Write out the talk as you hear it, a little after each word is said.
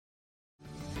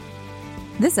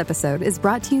This episode is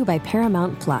brought to you by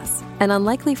Paramount Plus. An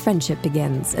unlikely friendship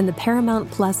begins in the Paramount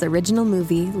Plus original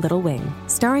movie Little Wing,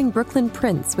 starring Brooklyn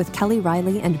Prince with Kelly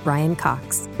Riley and Brian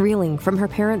Cox. Reeling from her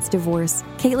parents' divorce,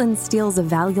 Caitlin steals a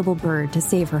valuable bird to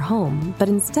save her home, but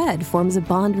instead forms a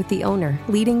bond with the owner,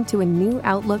 leading to a new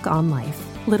outlook on life.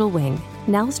 Little Wing,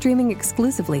 now streaming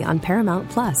exclusively on Paramount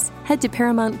Plus. Head to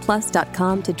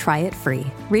ParamountPlus.com to try it free.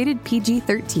 Rated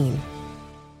PG-13.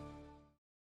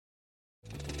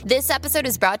 This episode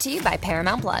is brought to you by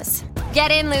Paramount Plus.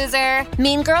 Get in, loser!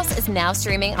 Mean Girls is now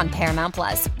streaming on Paramount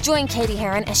Plus. Join Katie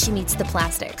Heron as she meets the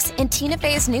plastics in Tina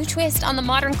Fey's new twist on the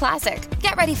modern classic.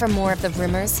 Get ready for more of the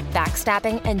rumors,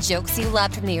 backstabbing, and jokes you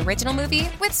loved from the original movie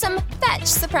with some fetch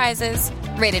surprises.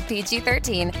 Rated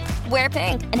PG-13. Wear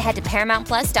pink and head to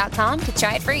ParamountPlus.com to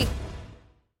try it free.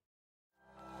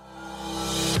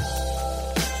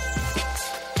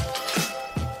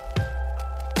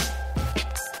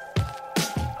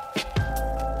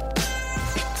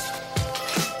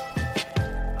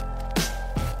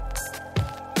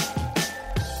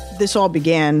 This all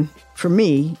began for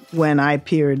me when I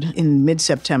appeared in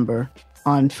mid-September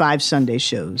on 5 Sunday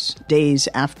shows, days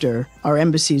after our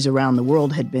embassies around the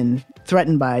world had been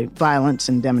threatened by violence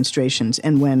and demonstrations,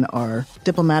 and when our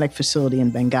diplomatic facility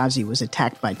in Benghazi was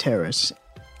attacked by terrorists.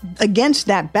 Against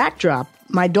that backdrop,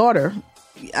 my daughter,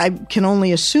 I can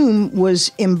only assume,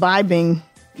 was imbibing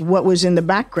what was in the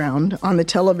background on the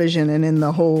television and in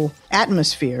the whole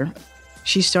atmosphere.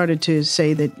 She started to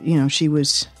say that, she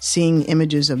was seeing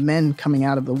images of men coming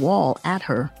out of the wall at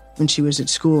her when she was at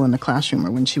school in the classroom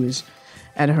or when she was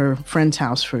at her friend's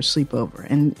house for a sleepover.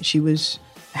 And she was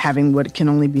having what can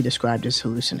only be described as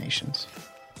hallucinations.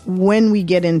 When we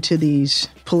get into these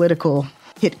political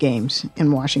hit games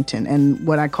in Washington and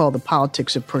what I call the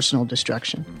politics of personal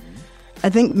destruction, I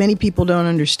think many people don't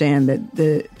understand that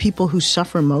the people who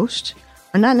suffer most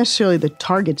are not necessarily the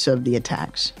targets of the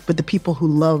attacks, but the people who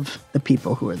love the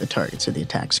people who are the targets of the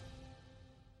attacks.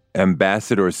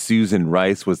 Ambassador Susan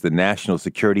Rice was the National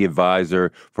Security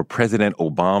Advisor for President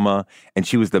Obama, and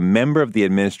she was the member of the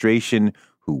administration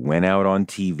who went out on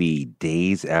TV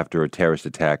days after a terrorist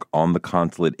attack on the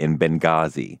consulate in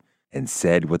Benghazi and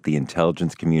said what the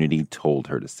intelligence community told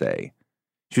her to say.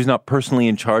 She was not personally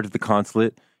in charge of the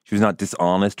consulate. She was not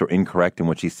dishonest or incorrect in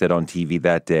what she said on TV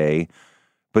that day.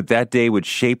 But that day would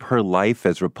shape her life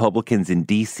as Republicans in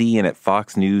D.C. and at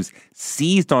Fox News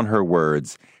seized on her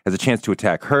words as a chance to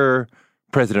attack her,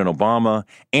 President Obama,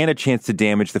 and a chance to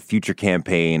damage the future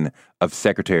campaign of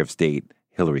Secretary of State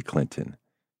Hillary Clinton.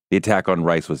 The attack on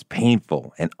Rice was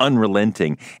painful and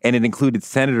unrelenting, and it included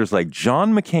senators like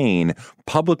John McCain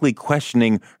publicly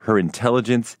questioning her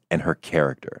intelligence and her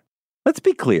character. Let's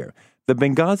be clear, the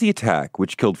Benghazi attack,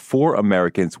 which killed 4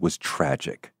 Americans, was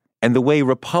tragic. And the way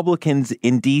Republicans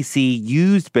in D.C.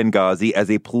 used Benghazi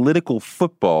as a political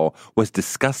football was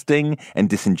disgusting and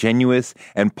disingenuous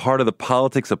and part of the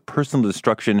politics of personal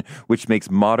destruction which makes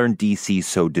modern D.C.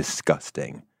 so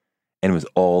disgusting. And it was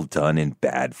all done in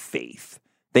bad faith.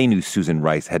 They knew Susan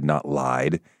Rice had not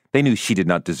lied. They knew she did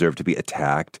not deserve to be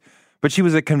attacked. But she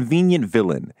was a convenient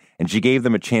villain, and she gave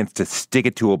them a chance to stick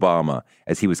it to Obama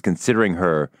as he was considering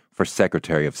her for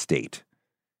Secretary of State.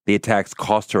 The attacks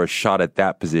cost her a shot at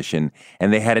that position,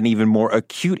 and they had an even more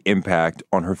acute impact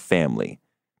on her family.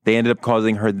 They ended up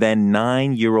causing her then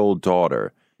 9-year-old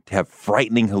daughter to have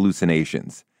frightening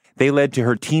hallucinations. They led to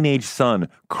her teenage son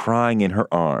crying in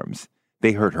her arms.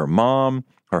 They hurt her mom,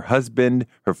 her husband,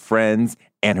 her friends,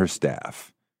 and her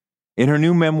staff. In her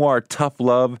new memoir, Tough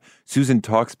Love, Susan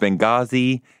talks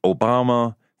Benghazi,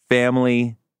 Obama,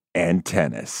 family, and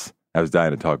tennis. I was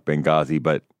dying to talk Benghazi,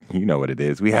 but you know what it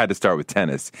is. We had to start with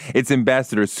tennis. It's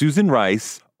Ambassador Susan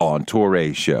Rice on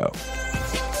Touré Show.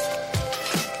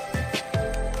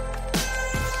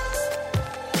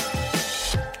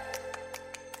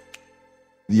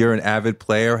 You're an avid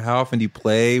player. How often do you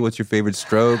play? What's your favorite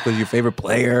stroke? What's your favorite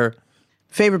player?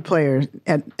 Favorite player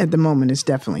at the moment is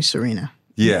definitely Serena.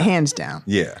 Yeah. Hands down.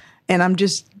 Yeah. And I'm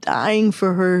just dying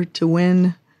for her to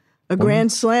win a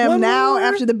Grand Slam now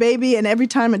after the baby. And every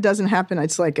time it doesn't happen,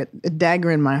 it's like a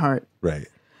dagger in my heart. Right.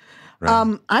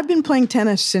 I've been playing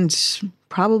tennis since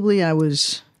probably I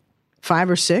was 5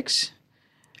 or 6.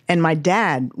 And my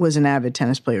dad was an avid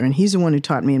tennis player. And he's the one who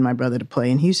taught me and my brother to play.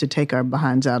 And he used to take our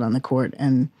behinds out on the court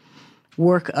and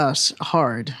work us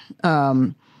hard.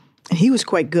 And he was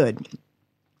quite good.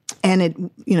 And it,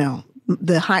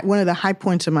 one of the high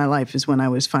points of my life is when I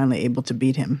was finally able to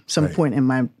beat him, some point in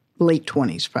my late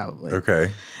 20s probably.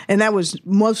 Okay. And that was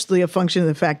mostly a function of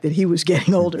the fact that he was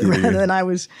getting older rather than I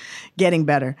was getting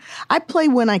better. I play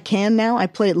when I can now. I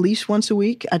play at least once a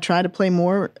week. I try to play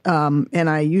more, and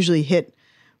I usually hit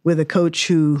with a coach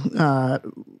who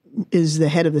is the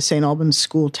head of the St. Albans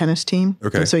school tennis team.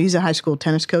 Okay. And so he's a high school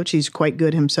tennis coach. He's quite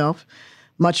good himself,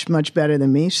 much, much better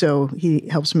than me. So he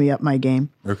helps me up my game.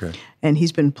 Okay. And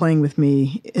he's been playing with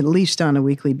me at least on a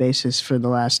weekly basis for the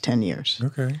last 10 years.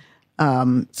 Okay.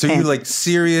 So you're like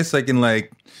serious, like in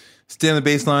like stand on the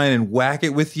baseline and whack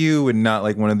it with you, and not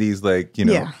like one of these like, you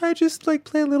know, Yeah. I just like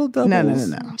play a little doubles.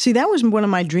 No. See, that was one of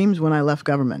my dreams when I left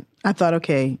government. I thought,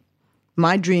 okay,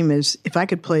 my dream is if I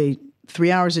could play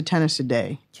 3 hours of tennis a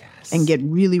day and get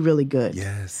really, really good.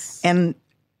 Yes. And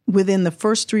within the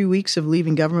first 3 weeks of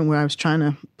leaving government, where I was trying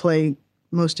to play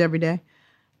most every day,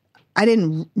 I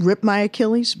didn't rip my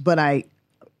Achilles, but I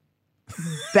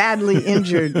badly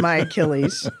injured my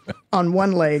Achilles on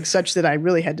one leg, such that I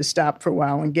really had to stop for a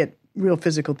while and get real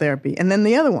physical therapy. And then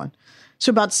the other one.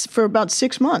 So for about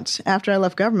 6 months after I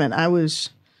left government, I was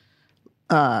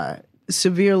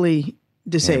severely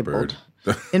disabled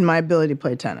in my ability to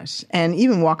play tennis and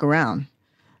even walk around.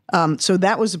 So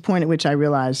that was the point at which I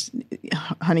realized,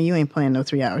 honey, you ain't playing no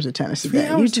 3 hours of tennis a day.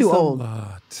 You're too old.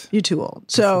 You're too old.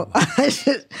 So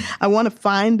I want to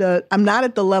find I'm not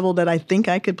at the level that I think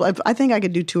I could play. I think I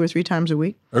could do 2 or 3 times a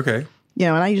week. Okay. You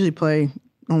know, and I usually play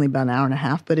only about an hour and a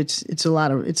half, but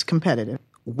it's competitive.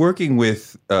 Working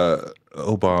with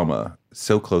Obama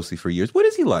so closely for years, what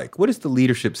is he like? What is the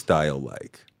leadership style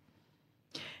like?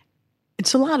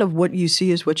 It's a lot of what you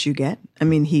see is what you get. I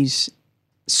mean, he's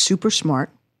super smart,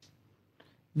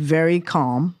 very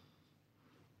calm,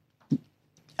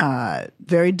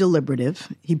 very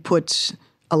deliberative. He puts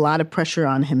a lot of pressure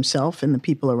on himself and the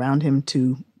people around him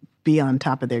to be on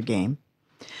top of their game.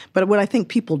 But what I think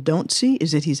people don't see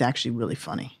is that he's actually really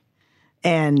funny.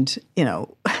 And, you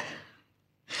know,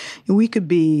 we could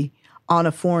be on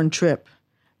a foreign trip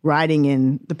riding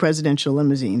in the presidential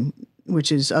limousine,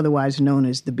 which is otherwise known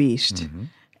as the Beast. Mm-hmm.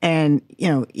 And, you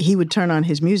know, he would turn on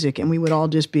his music and we would all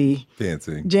just be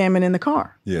dancing, jamming in the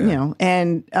car. Yeah. You know,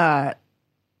 and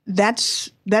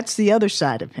that's the other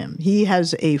side of him. He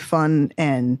has a fun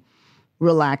and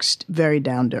relaxed, very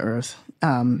down-to-earth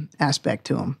aspect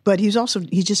to him. But he's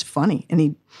just funny, and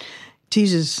he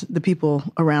teases the people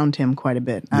around him quite a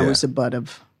bit. I was the butt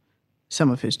of some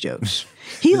of his jokes.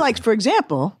 He likes, for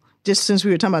example, just since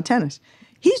we were talking about tennis,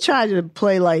 he tried to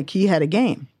play like he had a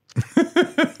game.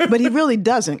 But he really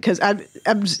doesn't, because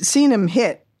I've seen him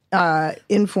hit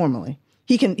informally.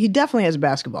 He definitely has a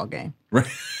basketball game. Right.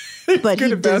 But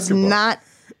he does not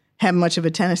have much of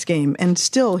a tennis game. And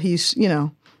still he's, you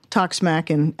know, talks smack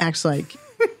and acts like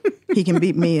he can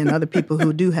beat me and other people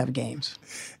who do have games.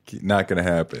 Not going to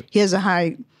happen. He has a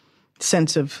high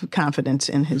sense of confidence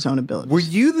in his own abilities. Were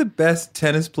you the best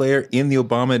tennis player in the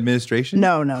Obama administration?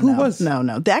 No. Who was?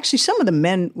 No. Actually, some of the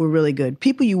men were really good.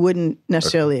 People you wouldn't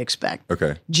necessarily expect.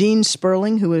 Okay. Gene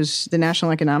Sperling, who was the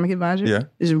National Economic Advisor, Yeah.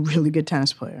 is a really good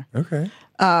tennis player. Okay.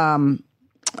 I'm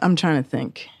trying to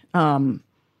think.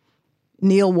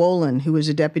 Neil Wolin, who was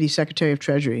a Deputy Secretary of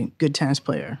Treasury, good tennis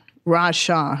player. Raj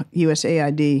Shah,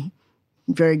 USAID,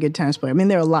 very good tennis player. I mean,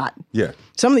 there are a lot. Yeah.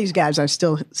 Some of these guys I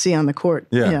still see on the court,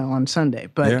 you know, on Sunday.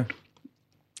 But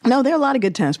no, there are a lot of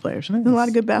good tennis players. Nice. And a lot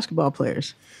of good basketball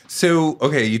players. So,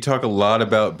 okay, you talk a lot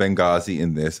about Benghazi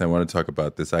in this. I want to talk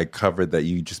about this. I covered that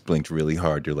you just blinked really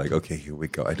hard. You're like, okay, here we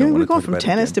go. I don't want to We're talk going from about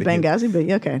tennis to again, Benghazi, but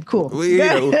okay, cool. Well, you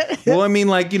know, well, I mean,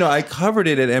 like, you know, I covered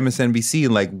it at MSNBC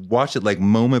and like watched it like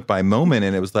moment by moment.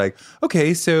 And it was like,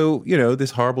 okay, so, you know,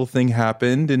 this horrible thing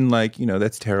happened and like, you know,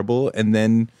 that's terrible. And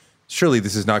then surely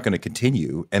this is not going to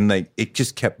continue. And like, it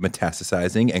just kept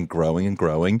metastasizing and growing and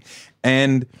growing.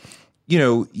 And, you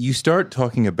know, you start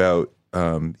talking about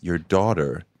your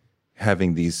daughter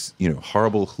having these, you know,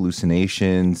 horrible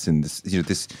hallucinations and this, you know,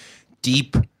 this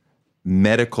deep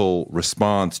medical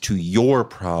response to your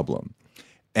problem.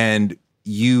 And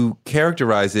you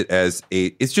characterize it as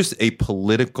it's just a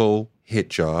political hit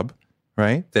job,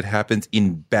 right? That happens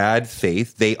in bad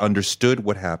faith. They understood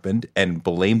what happened and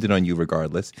blamed it on you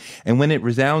regardless. And when it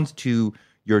resounds to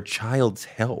your child's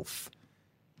health,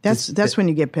 That's when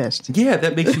you get pissed. yeah,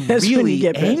 that makes you That's when really you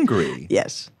get pissed. angry.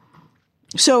 Yes.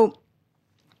 So,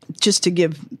 just to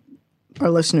give our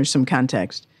listeners some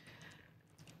context,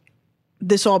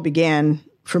 this all began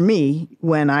for me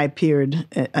when I appeared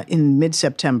in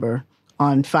mid-September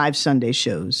on 5 Sunday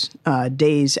shows,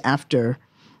 days after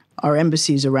our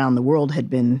embassies around the world had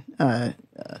been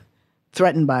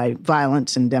threatened by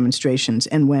violence and demonstrations,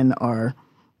 and when our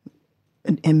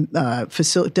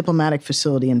diplomatic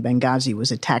facility in Benghazi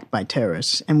was attacked by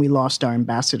terrorists, and we lost our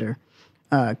ambassador,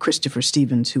 Christopher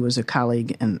Stevens, who was a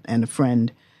colleague and a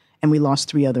friend, and we lost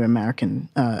 3 other American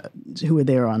who were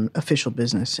there on official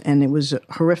business, and it was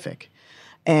horrific.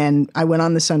 And I went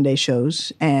on the Sunday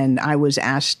shows, and I was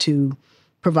asked to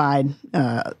provide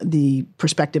the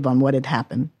perspective on what had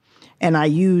happened. And I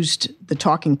used the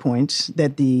talking points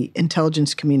that the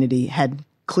intelligence community had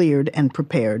cleared and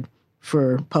prepared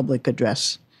for public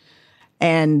address.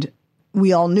 And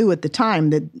we all knew at the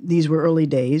time that these were early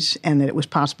days and that it was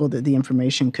possible that the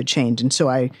information could change. And so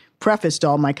I prefaced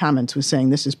all my comments with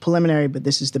saying, this is preliminary, but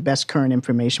this is the best current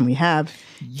information we have.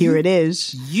 Here it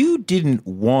is. You didn't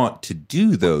want to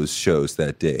do those shows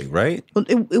that day, right? Well,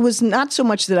 it was not so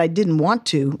much that I didn't want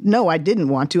to. No, I didn't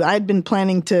want to. I had been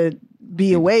planning to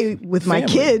be away with my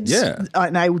kids. Yeah.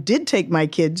 And I did take my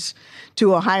kids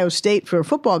to Ohio State for a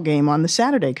football game on the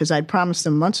Saturday because I'd promised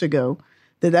them months ago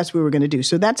that that's what we were going to do.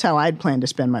 So that's how I'd planned to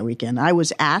spend my weekend. I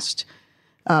was asked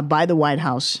by the White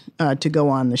House to go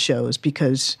on the shows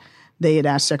because they had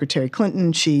asked Secretary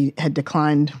Clinton. She had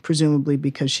declined, presumably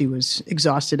because she was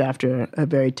exhausted after a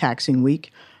very taxing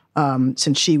week,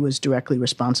 since she was directly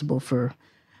responsible for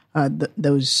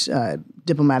those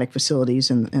diplomatic facilities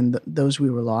and those we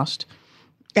were lost.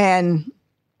 And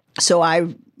so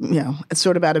I,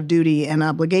 sort of out of duty and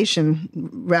obligation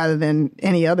rather than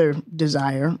any other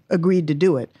desire, agreed to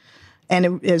do it.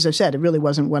 And as I said, it really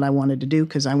wasn't what I wanted to do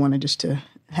because I wanted just to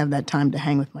have that time to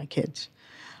hang with my kids.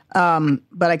 But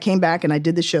I came back and I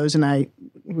did the shows and I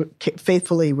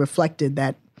faithfully reflected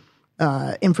that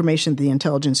information that the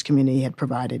intelligence community had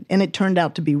provided. And it turned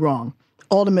out to be wrong,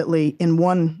 ultimately in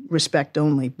one respect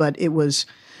only. But it was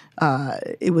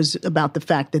about the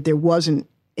fact that there wasn't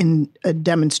in a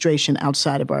demonstration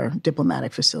outside of our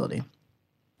diplomatic facility.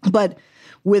 But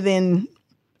within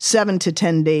 7 to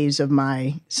 10 days of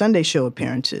my Sunday show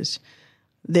appearances,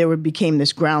 there became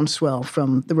this groundswell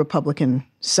from the Republican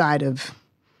side of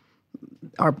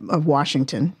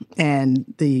Washington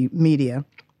and the media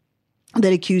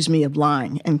that accused me of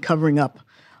lying and covering up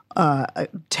a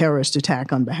terrorist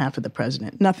attack on behalf of the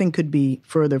president. Nothing could be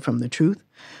further from the truth.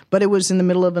 But it was in the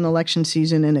middle of an election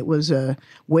season, and it was a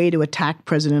way to attack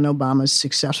President Obama's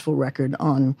successful record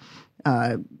on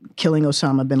killing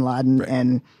Osama bin Laden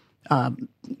and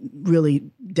really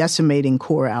decimating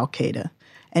core al-Qaeda.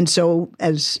 And so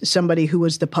as somebody who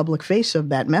was the public face of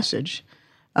that message,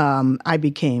 I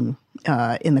became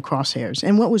in the crosshairs.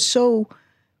 And what was so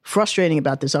frustrating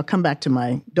about this, I'll come back to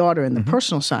my daughter and the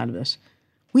personal side of this,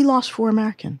 we lost 4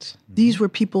 Americans. These were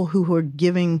people who were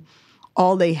giving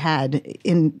all they had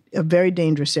in a very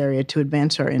dangerous area to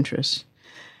advance our interests.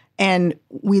 And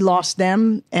we lost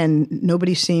them, and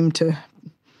nobody seemed to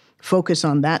focus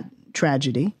on that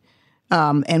tragedy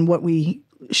and what we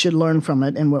should learn from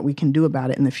it and what we can do about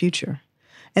it in the future.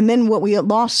 And then what we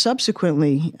lost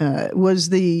subsequently was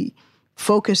the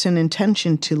focus and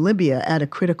intention to Libya at a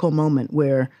critical moment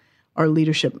where our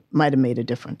leadership might have made a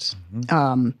difference.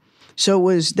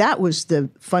 So that was the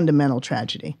fundamental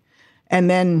tragedy. And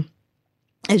then,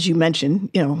 as you mentioned,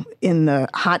 in the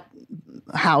hot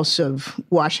house of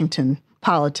Washington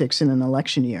politics in an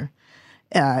election year,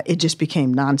 it just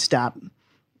became nonstop,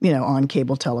 on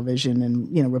cable television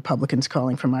and, Republicans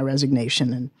calling for my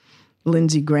resignation and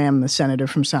Lindsey Graham, the senator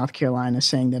from South Carolina,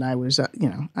 saying that I was,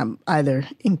 I'm either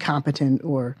incompetent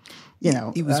or,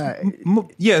 It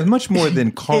was, much more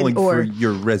than calling for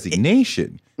your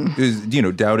resignation. It was,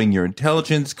 doubting your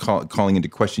intelligence, calling into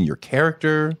question your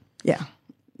character.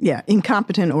 Yeah,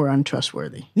 incompetent or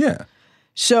untrustworthy. Yeah.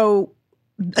 So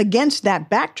against that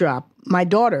backdrop, my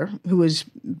daughter, who was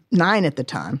 9 at the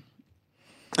time,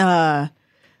 I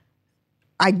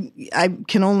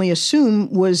can only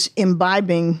assume was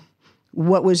imbibing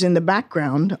what was in the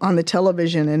background on the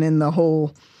television and in the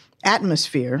whole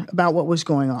atmosphere about what was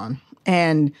going on.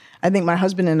 And I think my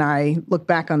husband and I look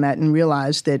back on that and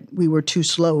realized that we were too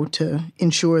slow to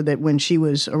ensure that when she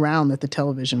was around that the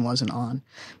television wasn't on,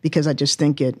 because I just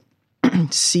think it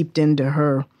seeped into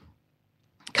her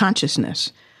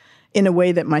consciousness in a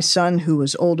way that my son, who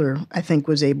was older, I think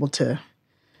was able to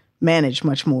manage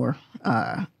much more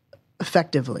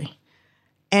effectively.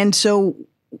 And so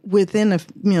within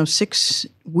 6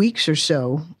 weeks or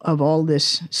so of all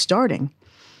this starting,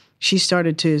 she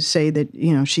started to say that,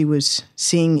 she was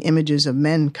seeing images of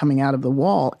men coming out of the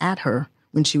wall at her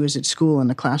when she was at school in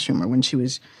the classroom or when she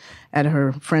was at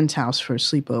her friend's house for a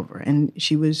sleepover. And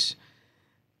she was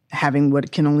having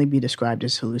what can only be described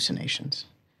as hallucinations.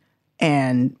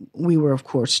 And we were, of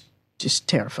course, just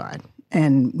terrified.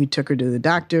 And we took her to the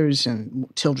doctors and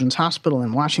Children's Hospital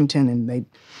in Washington, and they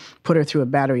put her through a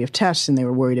battery of tests, and they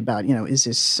were worried about, is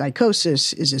this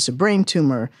psychosis? Is this a brain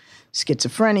tumor?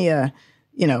 Schizophrenia?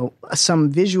 Some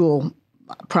visual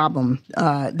problem.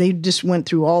 They just went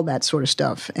through all that sort of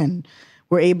stuff and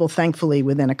were able, thankfully,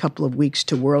 within a couple of weeks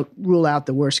to rule out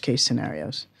the worst case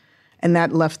scenarios. And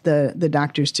that left the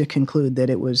doctors to conclude that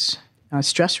it was a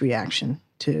stress reaction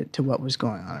to what was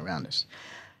going on around us.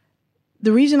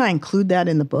 The reason I include that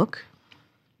in the book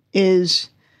is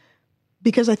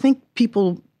because I think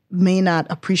people may not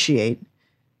appreciate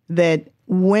that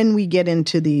when we get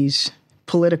into these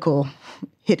political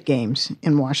hit games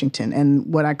in Washington and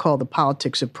what I call the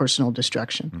politics of personal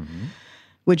destruction,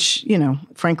 which,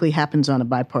 frankly happens on a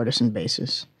bipartisan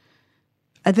basis,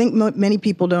 I think many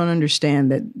people don't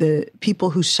understand that the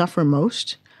people who suffer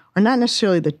most are not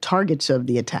necessarily the targets of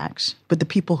the attacks, but the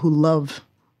people who love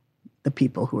the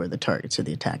people who are the targets of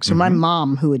the attacks. So my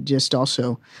mom, who had just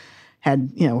also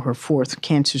had, her fourth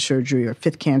cancer surgery or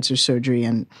fifth cancer surgery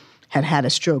and had a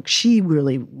stroke, she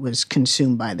really was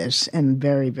consumed by this and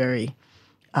very, very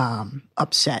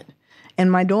upset.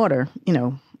 And my daughter,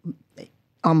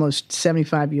 almost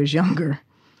 75 years younger,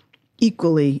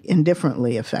 equally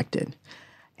indifferently affected.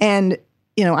 And,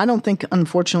 I don't think,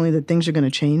 unfortunately, that things are going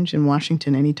to change in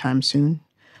Washington anytime soon.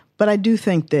 But I do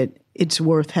think that it's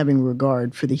worth having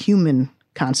regard for the human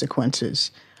consequences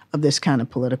of this kind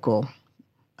of political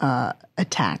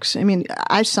attacks. I mean,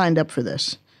 I signed up for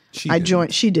this. I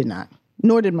joined. She did not,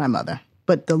 nor did my mother.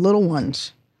 But the little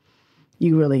ones,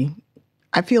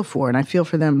 I feel for, and I feel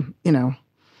for them,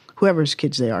 whoever's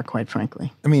kids they are, quite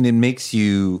frankly. I mean, it makes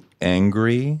you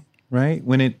angry, right?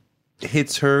 When it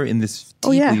hits her in this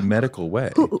deeply medical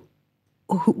way.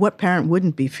 What parent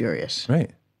wouldn't be furious? Right.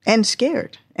 And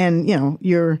scared. And,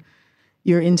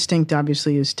 your instinct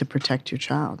obviously is to protect your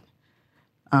child.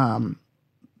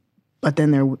 But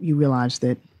then you realize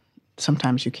that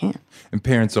sometimes you can't. And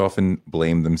parents often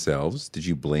blame themselves. Did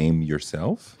you blame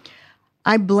yourself?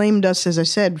 I blamed us, as I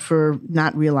said, for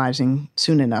not realizing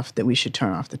soon enough that we should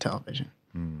turn off the television.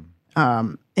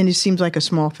 And it seems like a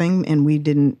small thing, and we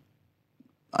didn't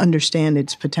understand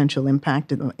its potential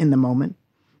impact in the moment.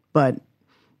 But,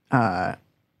 that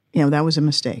was a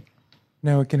mistake.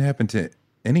 Now, it can happen to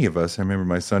any of us. I remember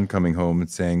my son coming home and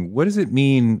saying, what does it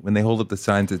mean when they hold up the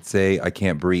signs that say, I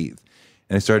can't breathe?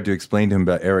 And I started to explain to him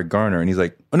about Eric Garner. And he's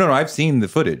like, oh, no, I've seen the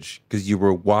footage because you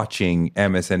were watching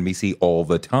MSNBC all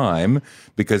the time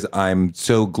because I'm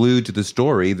so glued to the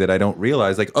story that I don't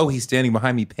realize, like, oh, he's standing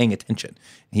behind me paying attention.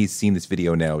 He's seen this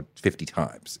video now 50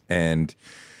 times. And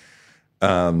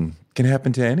can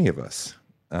happen to any of us.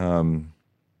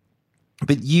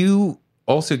 But you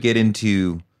also get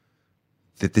into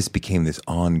that this became this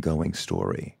ongoing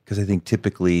story. Because I think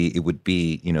typically it would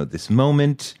be, this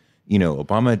moment,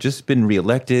 Obama had just been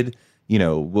reelected,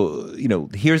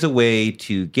 here's a way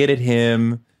to get at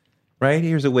him, right?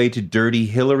 Here's a way to dirty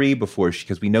Hillary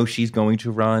because we know she's going to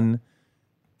run.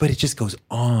 But it just goes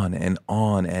on and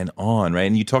on and on, right?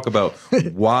 And you talk about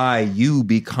why you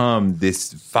become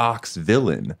this Fox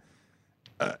villain.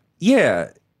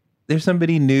 There's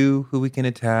somebody new who we can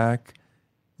attack.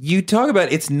 You talk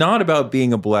about it's not about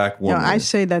being a black woman. No, I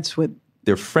say that's what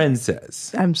their friend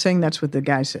says. I'm saying that's what the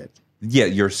guy said. Yeah,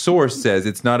 your source says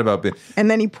it's not about being.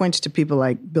 And then he points to people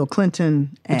like Bill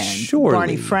Clinton and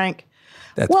Barney Frank.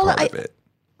 That's part of it.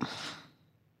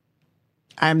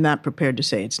 I'm not prepared to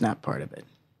say it's not part of it.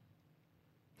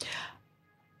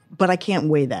 But I can't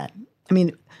weigh that. I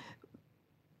mean,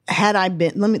 had I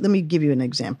been, let me give you an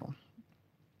example.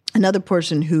 Another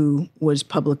person who was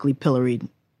publicly pilloried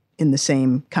in the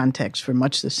same context for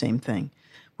much the same thing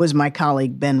was my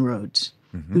colleague Ben Rhodes,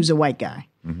 who's a white guy,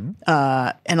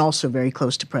 and also very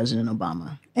close to President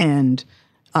Obama. And,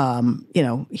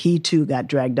 he too got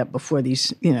dragged up before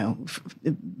these,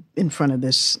 in front of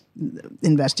this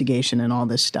investigation and all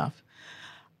this stuff.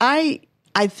 I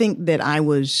think that I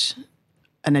was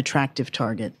an attractive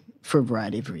target for a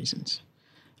variety of reasons.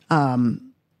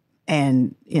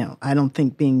 And, I don't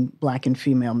think being black and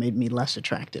female made me less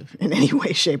attractive in any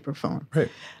way, shape, or form. Right.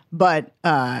 But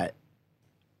I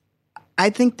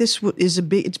think this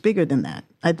it's bigger than that.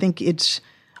 I think it's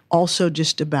also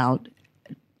just about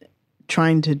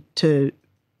trying to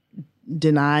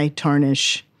deny,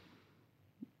 tarnish,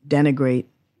 denigrate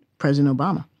President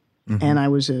Obama. And I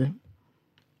was a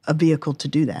vehicle to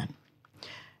do that.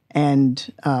 And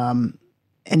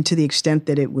to the extent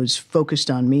that it was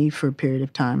focused on me for a period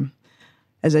of time,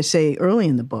 as I say early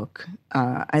in the book,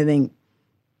 I think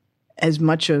as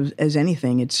much as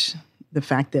anything, it's the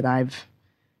fact that I've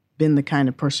been the kind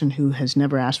of person who has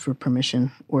never asked for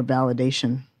permission or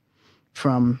validation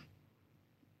from,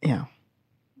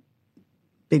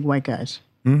 big white guys.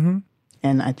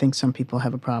 And I think some people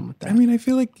have a problem with that. I mean, I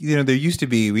feel like, there used to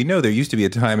be a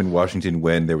time in Washington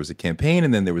when there was a campaign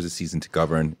and then there was a season to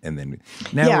govern. And then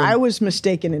now. Yeah, I was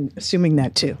mistaken in assuming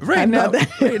that too. Right now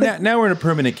we're in a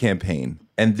permanent campaign.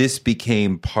 And this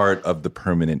became part of the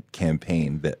permanent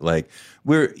campaign that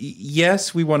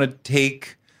we want to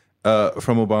take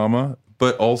from Obama,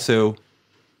 but also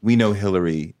we know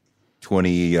Hillary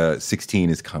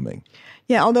 2016 is coming.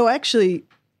 Yeah, although actually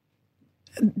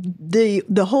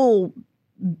the whole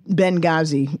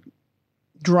Benghazi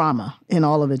drama in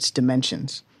all of its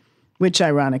dimensions, which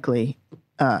ironically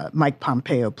Mike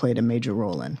Pompeo played a major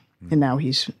role in. And now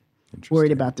he's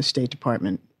worried about the State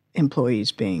Department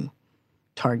employees being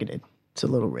targeted. It's a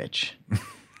little rich.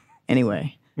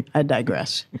 Anyway, I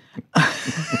digress.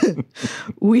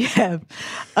 We have,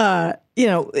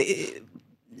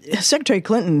 Secretary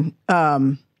Clinton,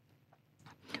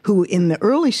 who in the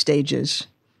early stages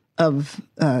of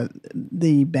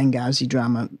the Benghazi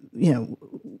drama,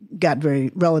 got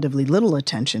relatively little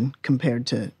attention compared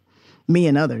to me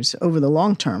and others. Over the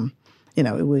long term,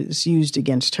 it was used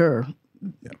against her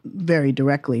very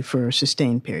directly for a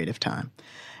sustained period of time.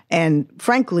 And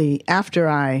frankly, after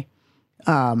I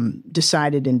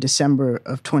decided in December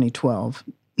of 2012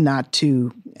 not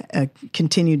to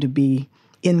continue to be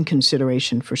in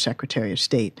consideration for Secretary of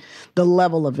State, the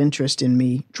level of interest in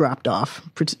me dropped off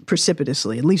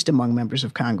precipitously, at least among members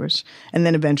of Congress, and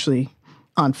then eventually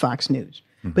on Fox News.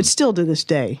 Mm-hmm. But still to this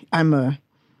day, I'm a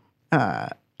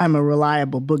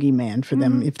reliable boogeyman for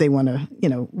them. If they want to,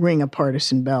 ring a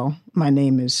partisan bell, my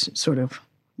name is sort of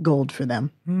gold for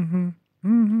them. Mm-hmm.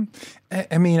 Mm-hmm.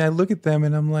 I mean, I look at them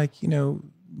and I'm like,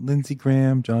 Lindsey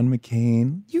Graham, John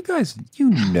McCain, you guys,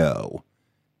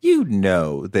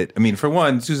 that, I mean, for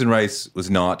one, Susan Rice was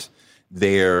not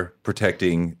there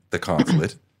protecting the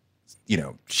consulate.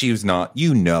 She was not,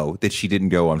 that she didn't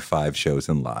go on 5 shows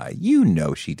and lie.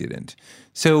 She didn't.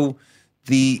 So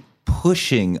the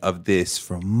pushing of this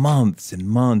for months and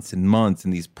months and months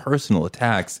and these personal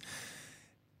attacks,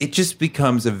 it just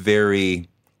becomes a very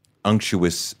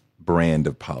unctuous brand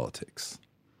of politics.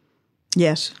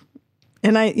 Yes.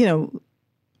 And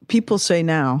people say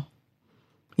now,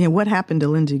 what happened to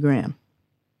Lindsey Graham?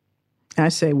 And I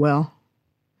say, well,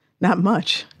 not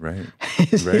much. Right.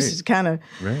 This has kind of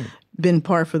been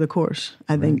par for the course.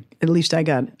 I think at least I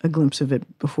got a glimpse of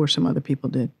it before some other people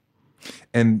did.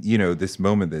 And, this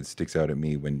moment that sticks out at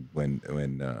me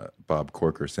when Bob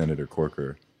Corker, Senator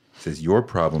Corker, says, your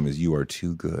problem is you are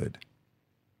too good,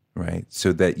 right?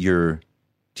 So that you're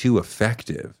too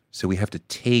effective. So we have to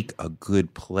take a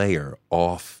good player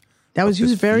off. He was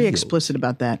very explicit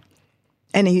about that.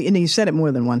 And he said it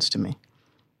more than once to me.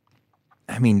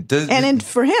 I mean, and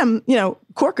for him,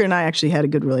 Corker and I actually had a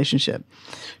good relationship.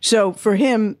 So for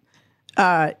him,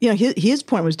 his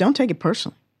point was, don't take it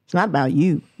personally. It's not about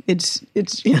you. It's the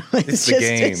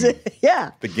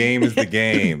game. The game is the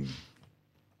game.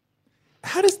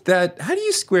 How do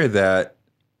you square that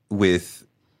with,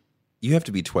 you have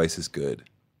to be twice as good,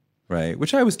 right?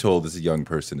 Which I was told as a young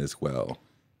person as well,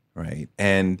 right?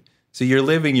 And so you're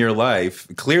living your life.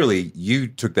 Clearly, you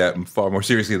took that far more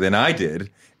seriously than I did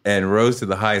and rose to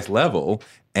the highest level.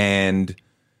 And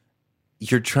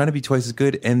you're trying to be twice as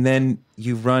good. And then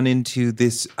you run into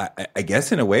this, I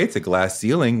guess in a way, it's a glass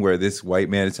ceiling where this white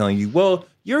man is telling you, well,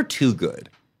 you're too good.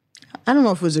 I don't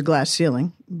know if it was a glass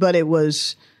ceiling, but it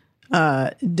was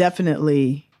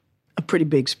definitely a pretty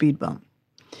big speed bump.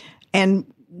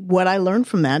 And what I learned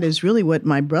from that is really what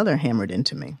my brother hammered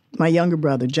into me. My younger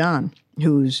brother, John,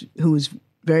 who's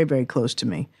very, very close to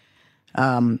me.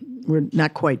 We're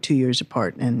not quite 2 years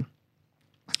apart. And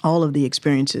all of the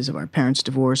experiences of our parents'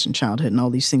 divorce and childhood and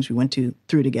all these things we went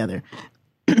through together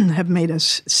have made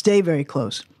us stay very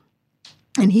close.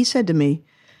 And he said to me,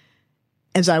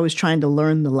 as I was trying to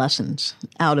learn the lessons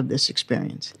out of this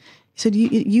experience, he said,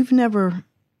 you've never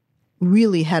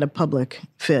really had a public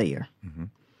failure. Mm-hmm.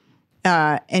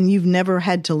 And you've never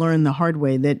had to learn the hard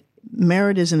way that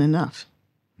merit isn't enough.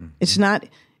 Mm-hmm. It's not,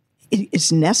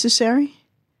 it's necessary,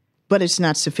 but it's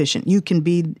not sufficient. You can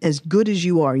be as good as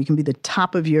you are. You can be the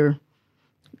top of your,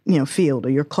 field or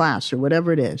your class or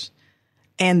whatever it is.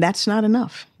 And that's not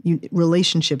enough.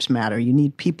 Relationships matter. You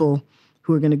need people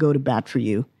who are going to go to bat for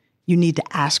you. You need to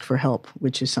ask for help,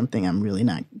 which is something I'm really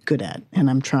not good at. And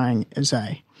I'm trying as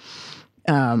I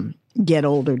get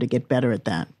older to get better at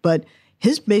that. But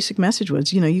his basic message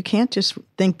was, you can't just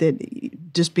think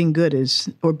that just being good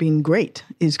or being great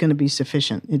is going to be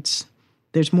sufficient.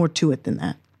 There's more to it than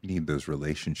that. You need those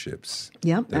relationships.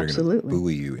 Yep, that absolutely. are going to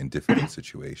buoy you in difficult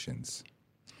situations.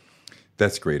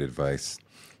 That's great advice.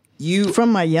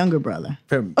 From my younger brother.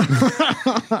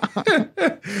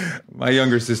 My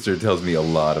younger sister tells me a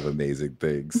lot of amazing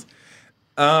things.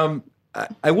 I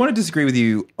want to disagree with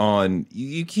you on,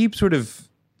 you keep sort of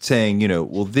saying,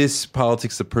 well, this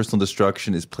politics of personal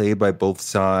destruction is played by both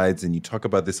sides, and you talk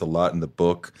about this a lot in the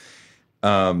book.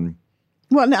 Well,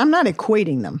 I'm not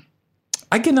equating them.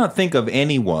 I cannot think of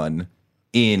anyone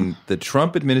in the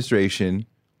Trump administration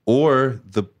or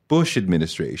the Bush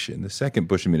administration, the second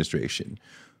Bush administration,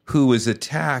 who was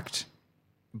attacked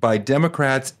by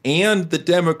Democrats and the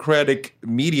Democratic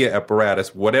media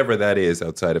apparatus, whatever that is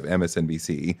outside of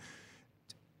MSNBC,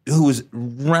 who was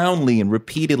roundly and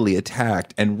repeatedly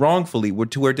attacked and wrongfully,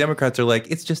 to where Democrats are like,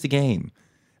 it's just a game.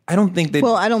 I don't think that...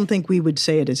 Well, I don't think we would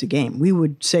say it as a game. We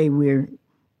would say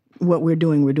what we're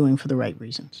doing for the right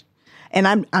reasons.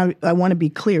 And I want to be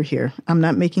clear here. I'm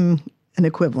not making an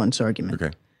equivalence argument.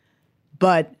 Okay.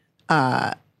 But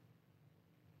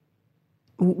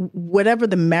whatever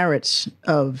the merits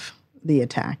of the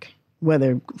attack,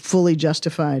 whether fully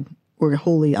justified or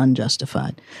wholly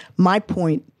unjustified, my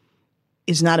point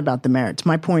is not about the merits.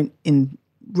 My point in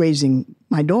raising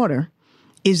my daughter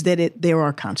is that there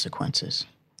are consequences,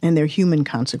 and they're human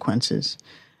consequences.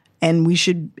 And we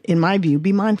should, in my view,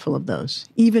 be mindful of those,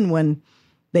 even when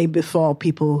they befall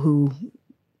people who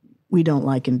we don't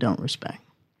like and don't respect.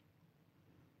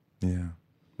 Yeah.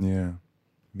 I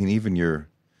mean, even your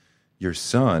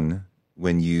son,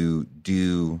 when you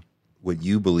do what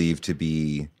you believe to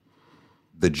be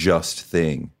the just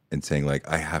thing and saying, like,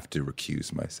 I have to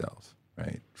recuse myself,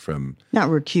 right? From not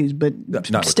recuse, but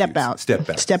not step recuse,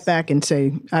 out. Step back and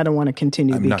say, I don't want to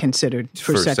continue to be considered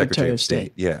for Secretary of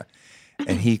State. Yeah.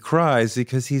 And he cries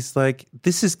because he's like,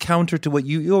 this is counter to what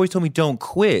you always told me, don't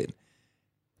quit.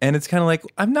 And it's kind of like,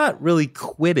 I'm not really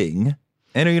quitting.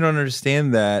 I know you don't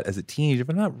understand that as a teenager,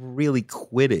 but I'm not really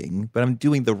quitting, but I'm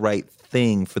doing the right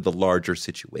thing for the larger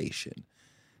situation.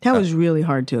 That was really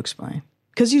hard to explain.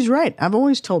 Because he's right. I've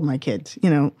always told my kids,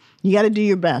 you got to do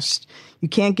your best. You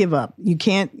can't give up. You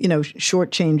can't,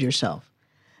 shortchange yourself.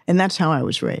 And that's how I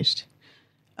was raised.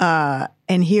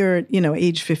 And here,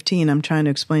 age 15, I'm trying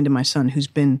to explain to my son, who's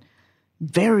been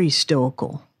very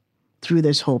stoical through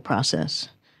this whole process.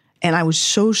 And I was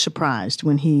so surprised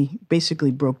when he basically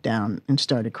broke down and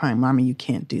started crying. Mommy, you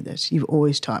can't do this. You've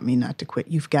always taught me not to quit.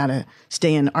 You've got to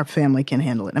stay in. Our family can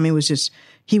handle it. I mean, it was just,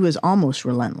 he was almost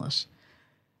relentless.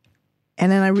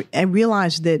 And then I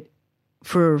realized that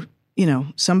for,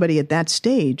 somebody at that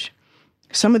stage,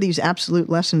 some of these absolute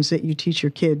lessons that you teach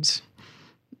your kids,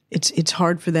 it's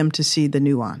hard for them to see the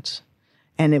nuance.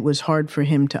 And it was hard for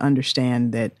him to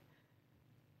understand that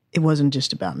it wasn't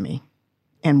just about me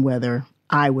and whether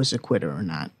I was a quitter or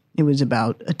not. It was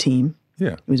about a team.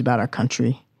 Yeah. It was about our country.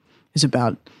 It was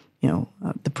about,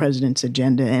 the president's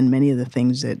agenda and many of the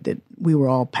things that we were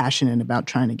all passionate about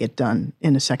trying to get done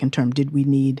in a second term.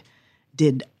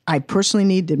 Did I personally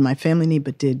need, did my family need,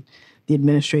 but did the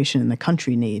administration and the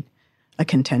country need a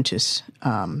contentious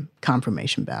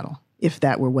confirmation battle, if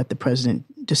that were what the president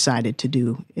decided to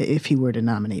do, if he were to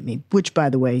nominate me, which, by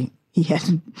the way, he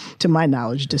hadn't, to my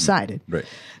knowledge, decided. Right.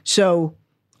 So,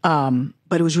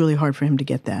 but it was really hard for him to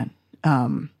get that.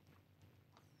 And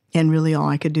really all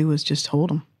I could do was just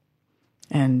hold him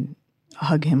and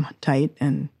hug him tight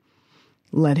and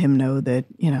let him know that,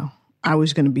 I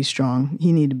was going to be strong.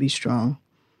 He needed to be strong.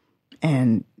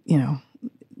 And,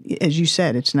 as you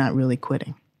said, it's not really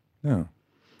quitting. No.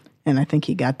 And I think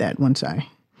he got that once I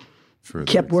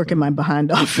kept working my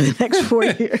behind off for the next 4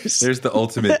 years. There's the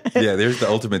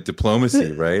ultimate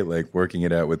diplomacy, right? Like working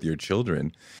it out with your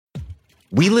children.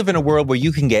 We live in a world where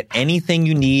you can get anything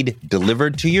you need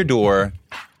delivered to your door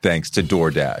thanks to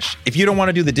DoorDash. If you don't want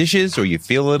to do the dishes or you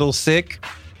feel a little sick,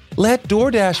 let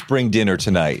DoorDash bring dinner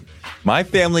tonight. My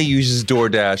family uses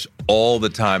DoorDash all the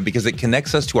time because it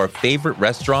connects us to our favorite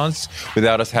restaurants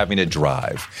without us having to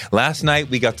drive. Last night,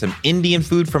 we got some Indian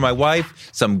food for my wife,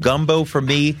 some gumbo for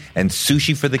me, and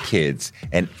sushi for the kids.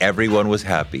 And everyone was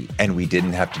happy, and we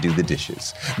didn't have to do the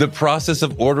dishes. The process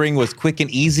of ordering was quick and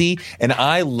easy, and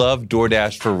I love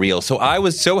DoorDash for real. So I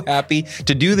was so happy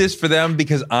to do this for them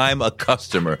because I'm a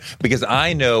customer, because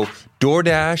I know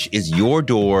DoorDash is your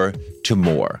door to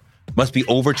more. Must be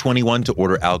over 21 to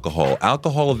order alcohol.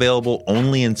 Alcohol available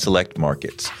only in select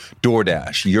markets.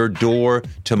 DoorDash, your door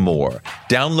to more.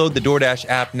 Download the DoorDash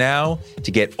app now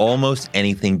to get almost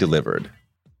anything delivered.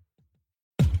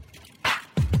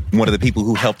 One of the people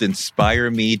who helped inspire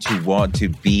me to want to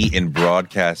be in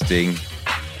broadcasting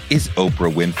is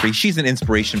Oprah Winfrey. She's an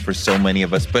inspiration for so many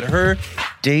of us, but her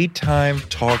daytime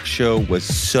talk show was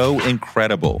so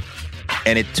incredible.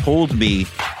 And it told me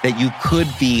that you could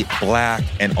be Black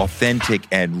and authentic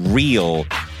and real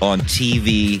on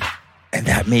TV, and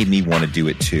that made me want to do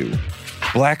it too.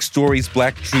 Black Stories,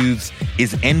 Black Truths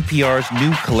is NPR's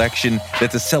new collection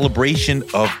that's a celebration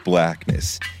of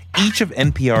Blackness. Each of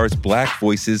NPR's Black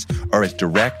voices are as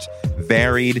direct,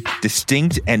 varied,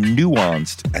 distinct, and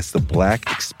nuanced as the Black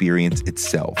experience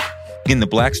itself. In the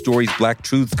Black Stories, Black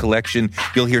Truths collection,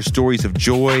 you'll hear stories of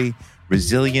joy,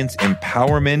 resilience,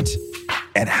 empowerment,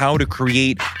 and how to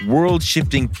create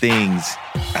world-shifting things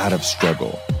out of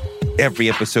struggle. Every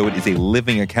episode is a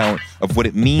living account of what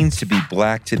it means to be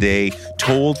Black today,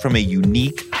 told from a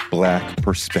unique Black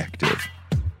perspective.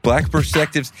 Black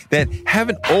perspectives that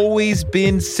haven't always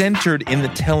been centered in the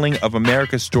telling of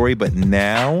America's story, but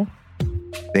now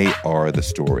they are the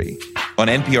story. On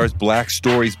NPR's Black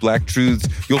Stories, Black Truths,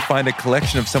 you'll find a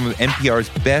collection of some of NPR's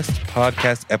best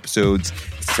podcast episodes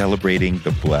celebrating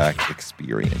the Black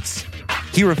experience.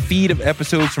 Hear a feed of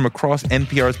episodes from across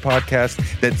NPR's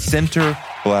podcasts that center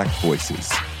Black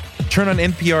voices. Turn on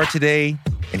NPR today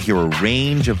and hear a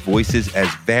range of voices as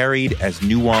varied, as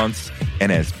nuanced,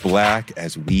 and as Black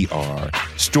as we are.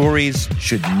 Stories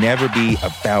should never be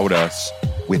about us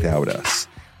without us.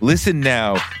 Listen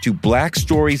now to Black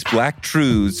Stories, Black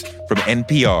Truths from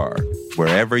NPR,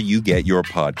 wherever you get your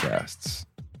podcasts.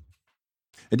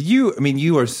 And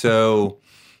you are so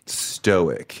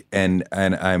stoic, and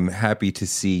I'm happy to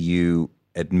see you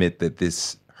admit that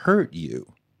this hurt you.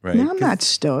 Right. No, I'm not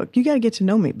stoic. You got to get to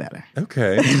know me better.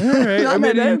 Okay. All right. I'm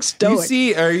not stoic.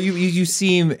 You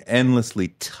seem endlessly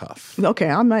tough. Okay.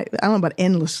 I don't know about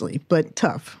endlessly, but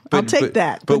tough. I'll take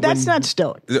that. But that's not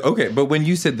stoic. Okay. But when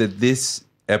you said that this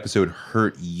episode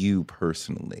hurt you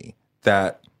personally,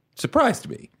 that surprised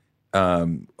me.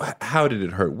 How did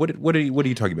it hurt? What are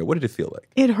you talking about? What did it feel like?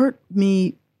 It hurt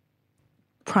me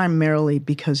primarily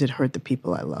because it hurt the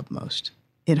people I love most.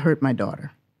 It hurt my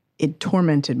daughter. It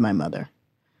tormented my mother.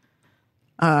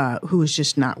 Who was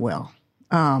just not well,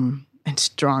 and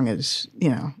strong as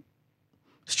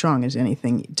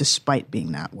anything, despite being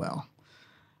not well.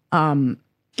 I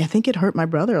think it hurt my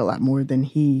brother a lot more than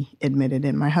he admitted,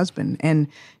 and my husband. And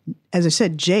as I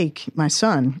said, Jake, my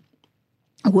son,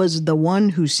 was the one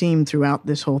who seemed throughout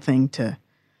this whole thing to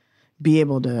be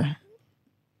able to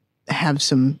have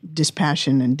some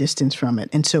dispassion and distance from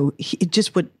it. And so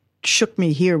what shook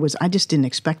me here was I just didn't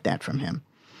expect that from him.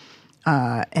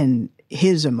 And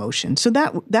his emotion. So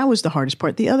that was the hardest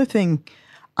part. The other thing,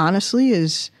 honestly,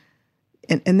 is,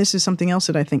 and this is something else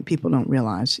that I think people don't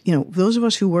realize, those of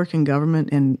us who work in government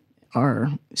and are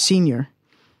senior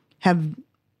have,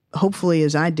 hopefully,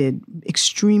 as I did,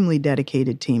 extremely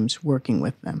dedicated teams working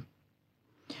with them.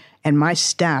 And my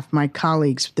staff, my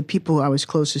colleagues, the people I was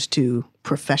closest to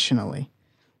professionally,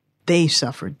 they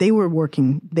suffered. They were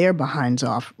working their behinds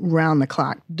off, round the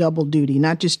clock, double duty,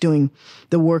 not just doing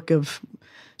the work of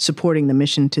supporting the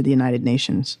mission to the United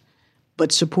Nations,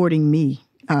 but supporting me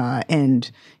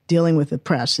and dealing with the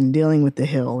press and dealing with the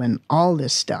Hill and all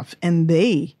this stuff. And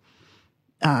they,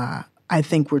 I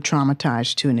think, were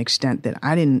traumatized to an extent that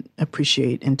I didn't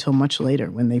appreciate until much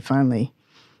later when they finally,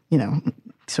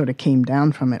 sort of came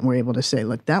down from it and were able to say,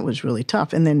 look, that was really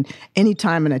tough. And then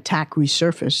anytime an attack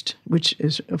resurfaced, which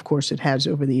is, of course, it has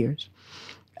over the years,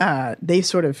 they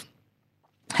sort of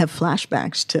have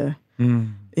flashbacks to,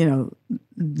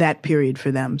 that period for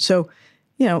them. So,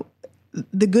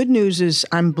 the good news is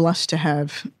I'm blessed to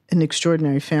have an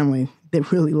extraordinary family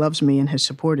that really loves me and has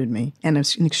supported me, and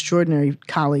an extraordinary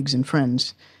colleagues and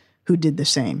friends who did the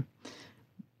same.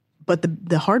 But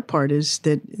the hard part is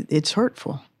that it's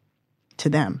hurtful to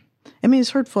them. I mean,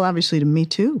 it's hurtful, obviously, to me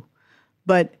too.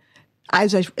 But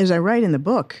as I write in the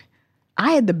book,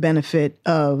 I had the benefit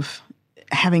of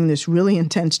having this really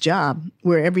intense job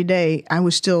where every day I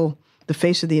was still the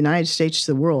face of the United States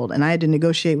to the world, and I had to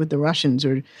negotiate with the Russians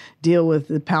or deal with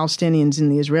the Palestinians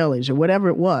and the Israelis or whatever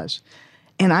it was.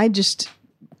 And I just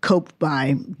coped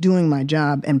by doing my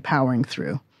job and powering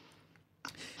through.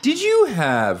 Did you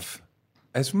have,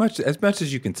 as much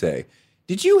as you can say,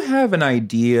 did you have an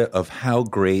idea of how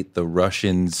great the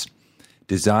Russians'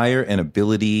 desire and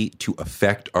ability to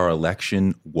affect our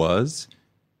election was?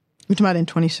 You're talking about in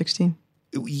 2016?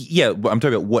 Yeah, I'm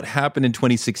talking about what happened in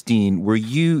 2016.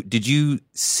 Did you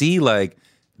see, like,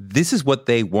 this is what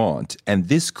they want, and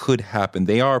this could happen?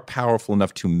 They are powerful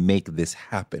enough to make this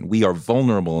happen. We are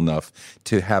vulnerable enough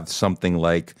to have something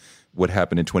like what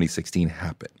happened in 2016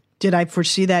 happen. Did I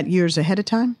foresee that years ahead of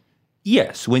time?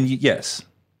 Yes. Yes.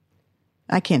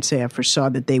 I can't say I foresaw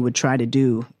that they would try to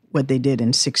do what they did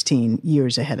in 16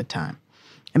 years ahead of time.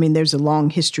 I mean, there's a long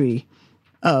history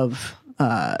of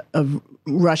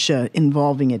Russia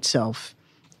involving itself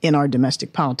in our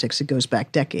domestic politics. It goes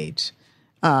back decades.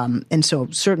 And so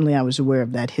certainly I was aware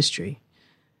of that history.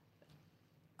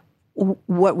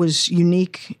 what was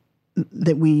unique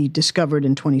that we discovered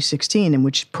in 2016 and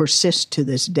which persists to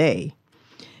this day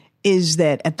is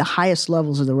that at the highest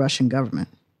levels of the Russian government,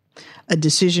 a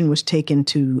decision was taken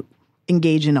to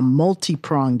engage in a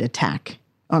multi-pronged attack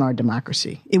on our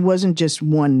democracy. It wasn't just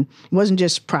one, it wasn't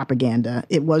just propaganda.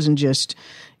 It wasn't just,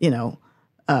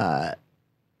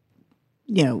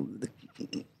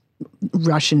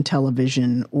 Russian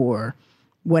television or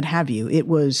what have you. It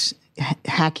was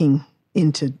hacking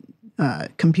into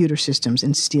computer systems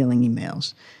and stealing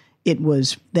emails. It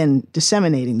was then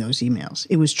disseminating those emails.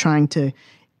 It was trying to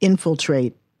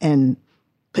infiltrate and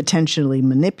potentially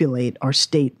manipulate our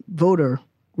state voter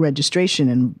registration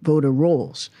and voter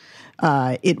rolls.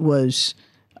 It was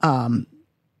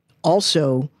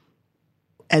also,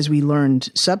 as we learned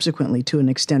subsequently to an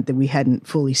extent that we hadn't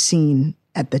fully seen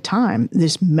at the time,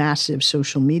 this massive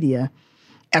social media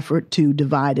effort to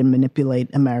divide and manipulate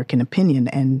American opinion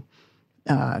and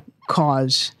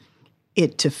cause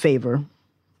it to favor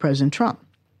President Trump.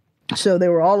 So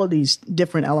there were all of these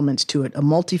different elements to it, a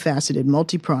multifaceted,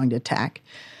 multi-pronged attack,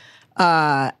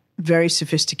 very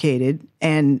sophisticated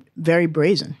and very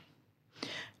brazen,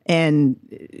 and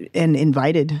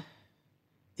invited,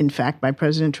 in fact, by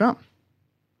President Trump.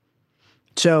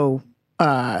 So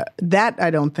that I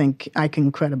don't think I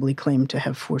can credibly claim to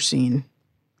have foreseen,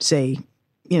 say,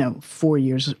 4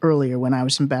 years earlier when I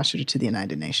was ambassador to the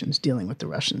United Nations dealing with the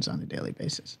Russians on a daily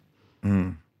basis.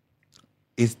 Mm.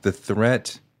 Is the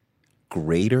threat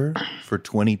greater for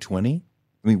 2020?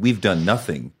 I mean, we've done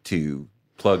nothing to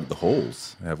plug the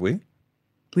holes, have we?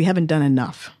 We haven't done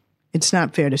enough. It's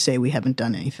not fair to say we haven't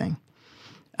done anything.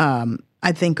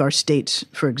 I think our states,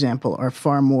 for example, are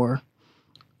far more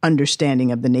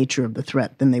understanding of the nature of the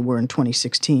threat than they were in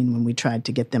 2016 when we tried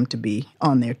to get them to be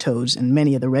on their toes. And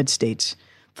many of the red states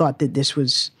thought that this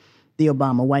was the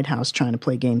Obama White House trying to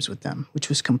play games with them, which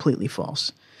was completely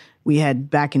false. We had,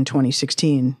 back in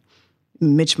 2016,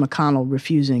 Mitch McConnell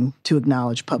refusing to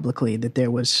acknowledge publicly that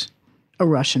there was a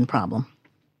Russian problem.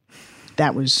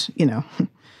 That was,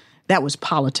 that was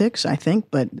politics, I think,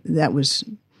 but that was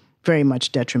very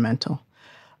much detrimental.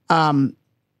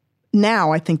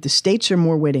 Now, I think the states are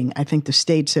more witting. I think the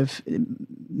states have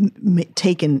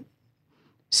taken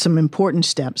some important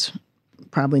steps,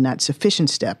 probably not sufficient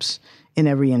steps in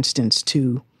every instance,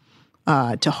 to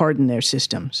harden their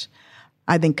systems.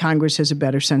 I think Congress has a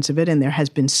better sense of it, and there has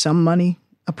been some money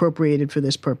appropriated for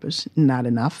this purpose, not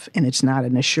enough, and it's not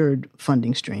an assured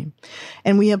funding stream.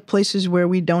 And we have places where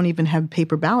we don't even have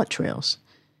paper ballot trails,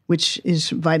 which is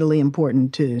vitally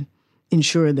important to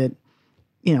ensure that,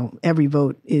 every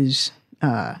vote is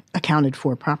accounted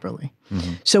for properly.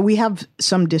 Mm-hmm. So we have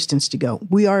some distance to go.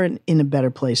 We are in a better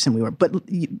place than we were. But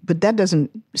that doesn't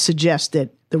suggest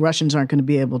that the Russians aren't going to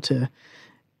be able to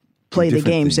play the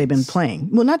games they've been playing.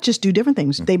 Well, not just do different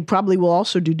things. Mm-hmm. They probably will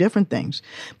also do different things,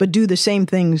 but do the same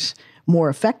things more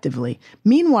effectively.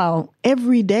 Meanwhile,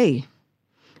 every day,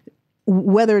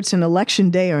 whether it's an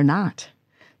election day or not,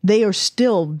 they are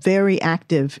still very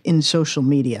active in social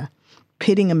media,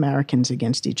 pitting Americans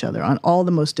against each other on all the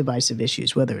most divisive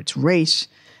issues, whether it's race,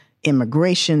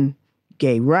 immigration,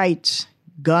 gay rights,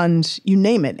 guns, you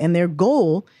name it. And their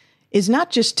goal is not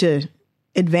just to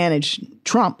advantage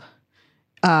Trump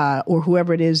or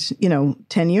whoever it is,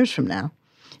 10 years from now.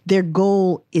 Their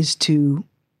goal is to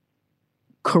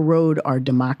corrode our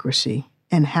democracy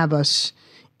and have us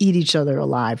eat each other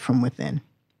alive from within.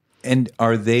 And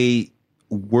are they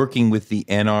working with the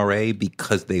NRA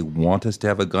because they want us to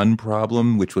have a gun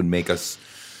problem, which would make us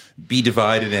be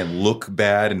divided and look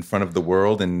bad in front of the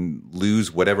world and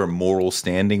lose whatever moral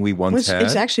standing we once had?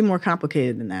 It's actually more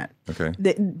complicated than that. Okay.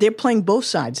 They're playing both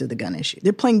sides of the gun issue.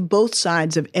 They're playing both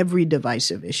sides of every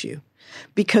divisive issue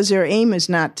because their aim is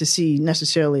not to see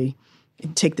necessarily,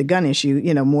 take the gun issue,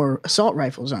 more assault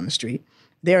rifles on the street.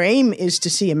 Their aim is to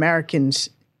see Americans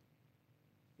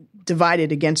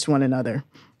divided against one another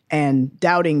and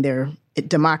doubting their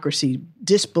democracy,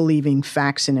 disbelieving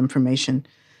facts and information,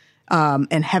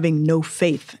 and having no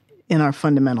faith in our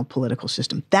fundamental political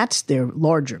system. That's their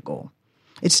larger goal.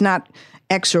 It's not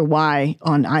X or Y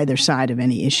on either side of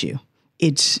any issue.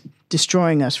 It's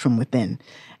destroying us from within.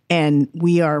 And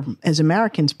we are, as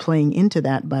Americans, playing into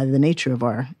that by the nature of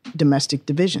our domestic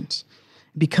divisions.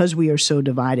 Because we are so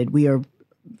divided, we are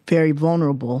very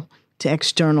vulnerable to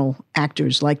external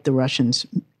actors like the Russians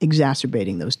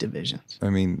exacerbating those divisions.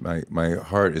 I mean, my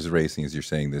heart is racing as you're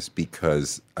saying this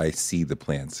because I see the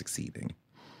plan succeeding.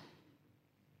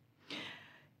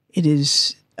 It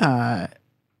is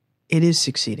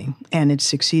succeeding, and it's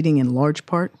succeeding in large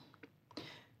part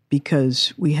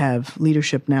because we have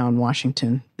leadership now in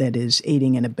Washington that is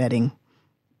aiding and abetting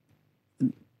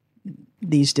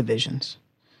these divisions,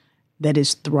 that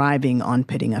is thriving on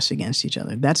pitting us against each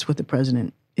other. That's what the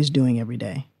president is doing every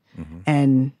day.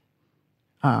 And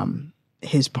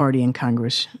his party in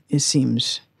Congress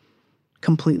seems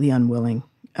completely unwilling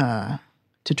to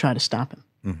try to stop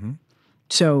him.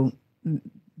 So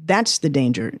that's the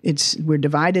danger. We're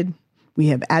divided. We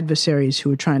have adversaries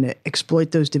who are trying to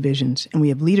exploit those divisions, and we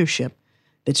have leadership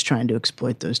that's trying to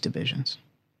exploit those divisions.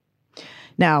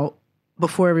 Now,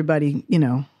 before everybody,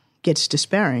 gets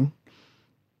despairing,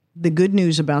 the good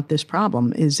news about this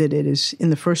problem is that it is, in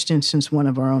the first instance, one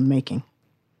of our own making.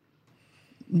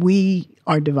 We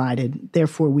are divided,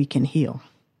 therefore we can heal.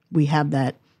 We have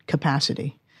that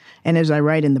capacity. And as I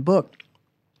write in the book,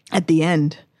 at the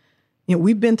end,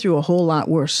 we've been through a whole lot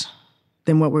worse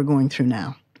than what we're going through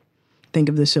now. Think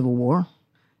of the Civil War.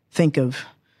 Think of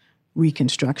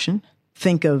Reconstruction.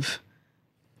 Think of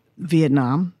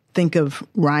Vietnam. Think of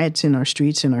riots in our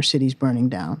streets and our cities burning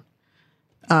down.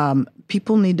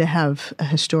 People need to have a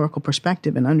historical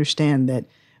perspective and understand that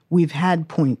we've had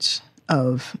points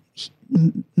of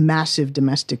massive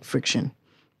domestic friction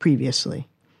previously,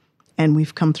 and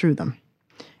we've come through them.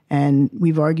 And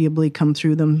we've arguably come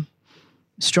through them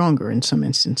stronger in some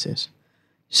instances.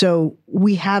 So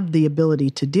we have the ability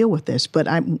to deal with this. But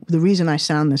the reason I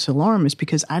sound this alarm is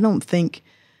because I don't think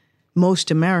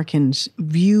most Americans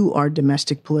view our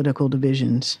domestic political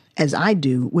divisions as I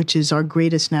do, which is our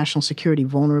greatest national security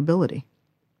vulnerability.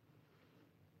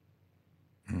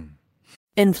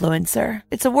 Influencer.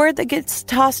 It's a word that gets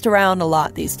tossed around a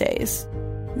lot these days.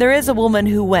 There is a woman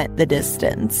who went the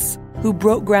distance, who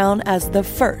broke ground as the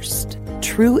first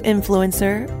true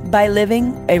influencer by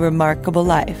living a remarkable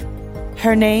life.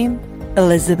 Her name,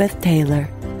 Elizabeth Taylor.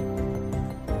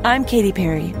 I'm Katy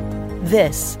Perry.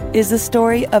 This is the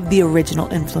story of the original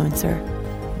influencer.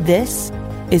 This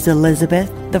is Elizabeth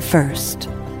the First.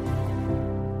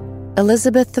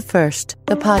 Elizabeth the First,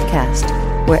 the podcast,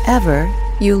 wherever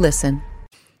you listen.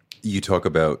 You talk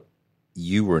about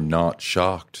you were not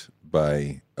shocked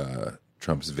by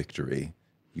Trump's victory.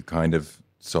 You kind of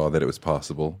saw that it was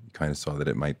possible. You kind of saw that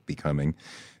it might be coming.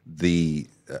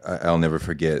 I'll never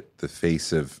forget the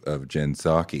face of Jen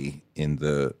Psaki in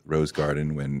the Rose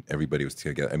Garden when everybody was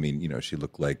together. I mean, she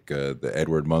looked like the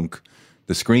Edward Munch,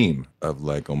 the scream of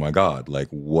like, oh my God, like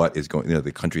what is going,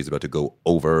 the country is about to go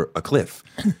over a cliff.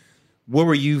 What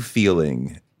were you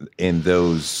feeling in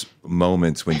those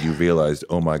moments when you realized,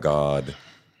 oh my God,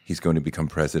 he's going to become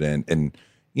president? And,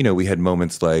 we had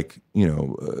moments like,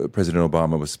 President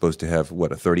Obama was supposed to have, a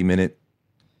 30-minute,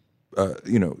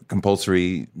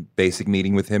 compulsory basic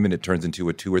meeting with him, and it turns into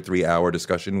a 2 or 3 hour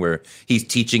discussion where he's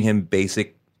teaching him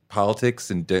basic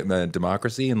politics and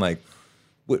democracy. And like,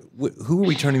 who are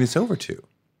we turning this over to?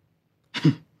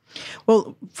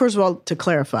 Well, first of all, to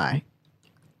clarify,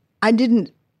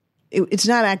 it's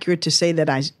not accurate to say that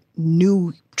I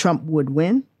knew Trump would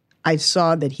win. I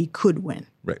saw that he could win.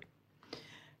 Right.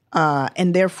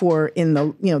 And therefore, in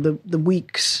the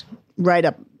weeks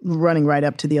running right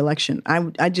up to the election,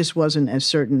 I just wasn't as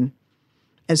certain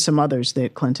as some others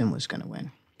that Clinton was going to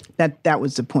win. That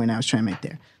was the point I was trying to make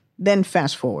there. Then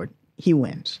fast forward, he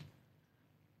wins,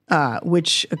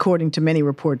 which according to many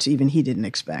reports, even he didn't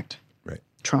expect. Right.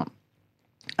 Trump.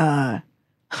 And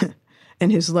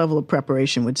his level of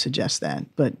preparation would suggest that.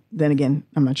 But then again,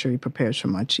 I'm not sure he prepares for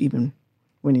much, even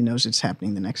when he knows it's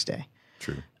happening the next day.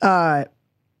 True.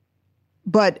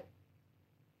 But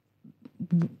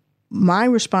my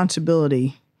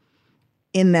responsibility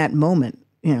in that moment,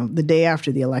 the day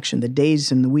after the election, the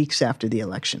days and the weeks after the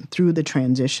election, through the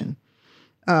transition,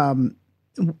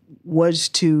 was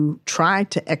to try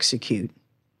to execute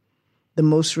the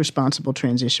most responsible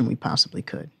transition we possibly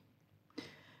could.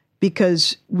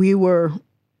 Because we were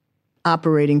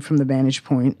operating from the vantage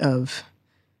point of,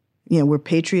 we're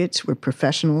patriots, we're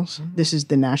professionals. Mm-hmm. This is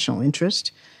the national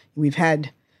interest. We've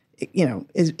had,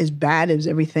 as bad as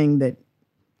everything that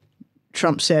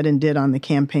Trump said and did on the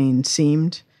campaign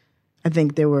seemed, I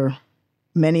think there were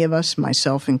many of us,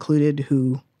 myself included,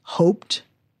 who hoped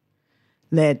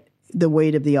that the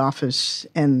weight of the office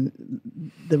and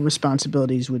the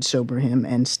responsibilities would sober him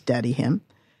and steady him.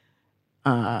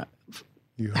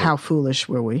 How foolish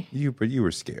were we? But you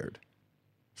were scared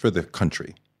for the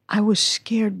country. I was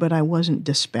scared, but I wasn't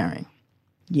despairing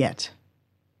yet.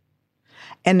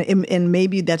 And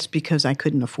maybe that's because I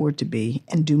couldn't afford to be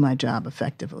and do my job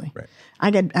effectively. Right.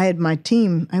 I had my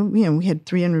team. We had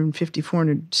 350,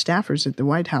 400 staffers at the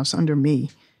White House under me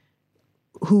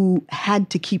who had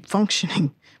to keep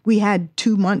functioning. We had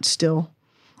 2 months still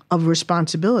of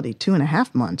responsibility,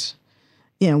 2.5 months,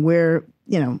 where,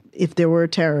 if there were a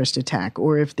terrorist attack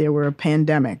or if there were a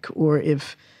pandemic or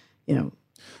if,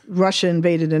 Russia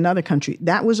invaded another country.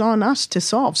 That was on us to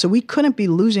solve. So we couldn't be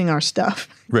losing our stuff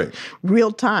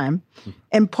real time.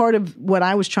 And part of what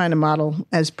I was trying to model,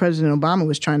 as President Obama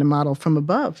was trying to model from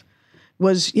above,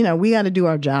 was, we got to do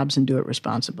our jobs and do it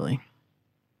responsibly.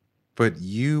 But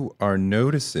you are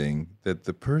noticing that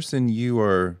the person you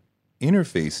are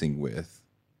interfacing with,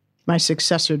 my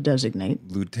successor designate,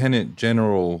 Lieutenant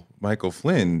General Michael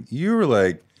Flynn, you were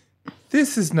like,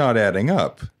 this is not adding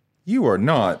up. You are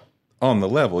not on the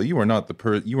level. You are not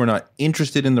you are not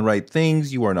interested in the right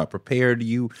things. You are not prepared.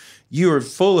 You are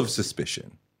full of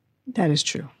suspicion. That is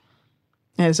true.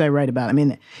 As I write about,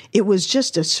 it was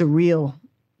just a surreal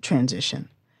transition.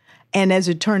 And as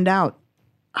it turned out,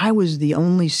 I was the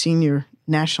only senior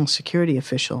national security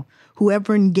official who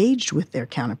ever engaged with their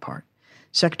counterpart.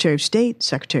 Secretary of State,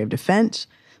 Secretary of Defense,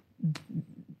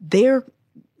 their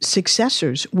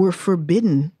successors were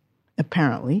forbidden,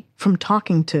 apparently, from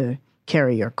talking to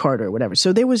Kerry or Carter or whatever.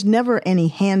 So there was never any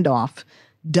handoff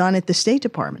done at the State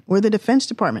Department or the Defense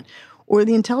Department or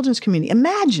the intelligence community.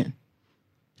 Imagine,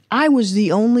 I was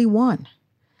the only one.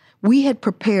 We had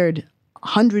prepared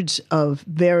hundreds of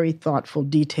very thoughtful,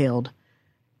 detailed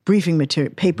briefing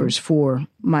material papers for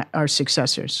our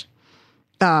successors.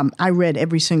 I read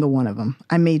every single one of them.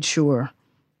 I made sure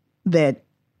that,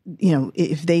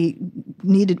 if they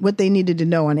needed what they needed to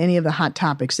know on any of the hot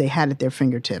topics, they had at their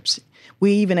fingertips.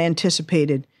 We even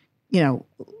anticipated,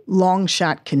 long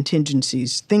shot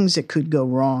contingencies, things that could go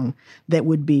wrong that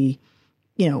would be,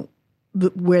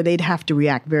 where they'd have to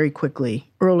react very quickly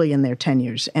early in their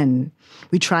tenures. And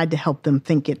we tried to help them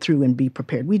think it through and be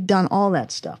prepared. We'd done all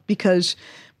that stuff because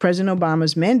President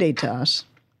Obama's mandate to us,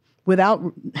 without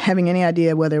having any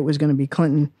idea whether it was going to be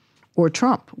Clinton or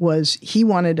Trump, was he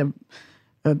wanted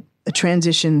a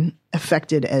transition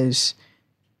effected as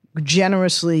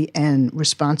generously and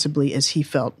responsibly as he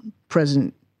felt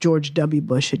President George W.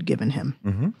 Bush had given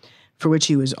him, for which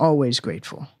he was always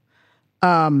grateful.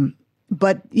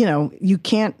 But, you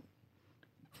can't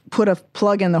put a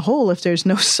plug in the hole if there's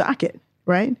no socket,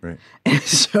 right? And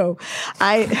so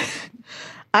I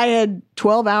had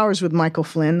 12 hours with Michael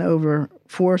Flynn over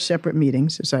 4 separate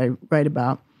meetings, as I write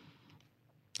about.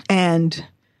 And,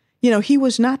 he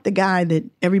was not the guy that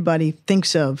everybody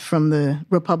thinks of from the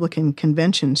Republican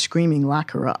convention screaming,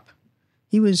 lock her up.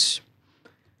 He was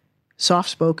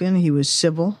soft-spoken. He was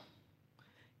civil.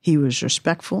 He was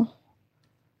respectful.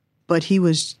 But he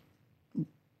was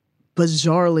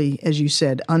bizarrely, as you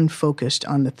said, unfocused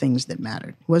on the things that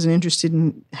mattered. He wasn't interested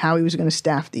in how he was going to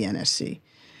staff the NSC.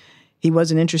 He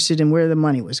wasn't interested in where the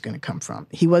money was going to come from.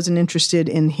 He wasn't interested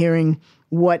in hearing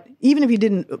even if he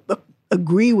didn't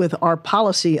agree with our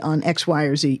policy on X, Y,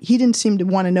 or Z, he didn't seem to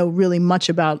want to know really much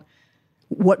about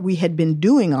what we had been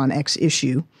doing on X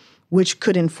issue, which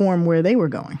could inform where they were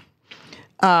going.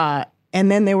 And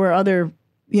then there were other,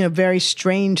 very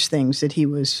strange things that he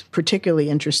was particularly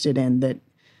interested in that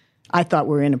I thought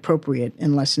were inappropriate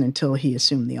unless and until he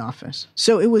assumed the office.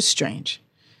 So it was strange,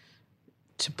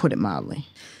 to put it mildly.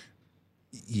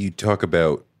 You talk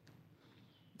about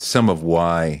some of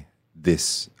why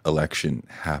this election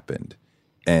happened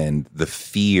and the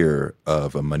fear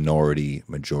of a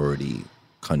minority-majority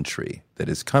country that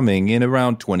is coming in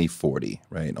around 2040,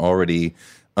 right? Already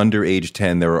under age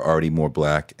 10, there are already more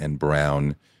black and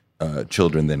brown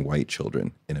children than white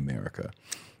children in America.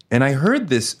 And I heard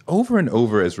this over and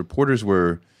over as reporters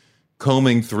were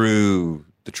combing through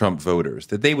the Trump voters,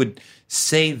 that they would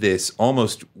say this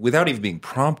almost without even being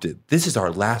prompted. This is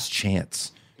our last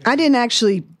chance. I didn't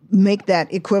actually make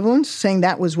that equivalence, saying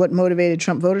that was what motivated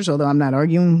Trump voters, although I'm not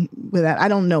arguing with that. I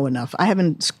don't know enough. I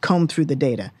haven't combed through the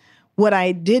data. What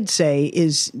I did say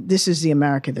is this is the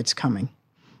America that's coming.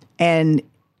 And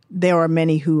there are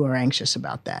many who are anxious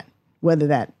about that, whether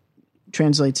that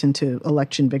translates into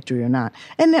election victory or not.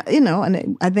 And,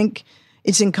 and I think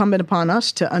it's incumbent upon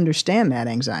us to understand that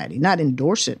anxiety, not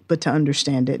endorse it, but to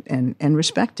understand it and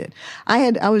respect it.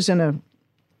 I was in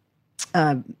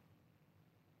a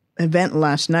event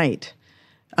last night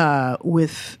up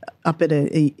at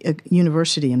a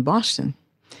university in Boston,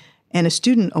 and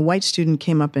a white student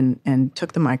came up and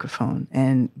took the microphone,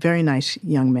 and very nice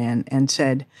young man, and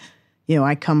said,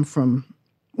 I come from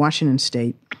Washington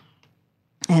State,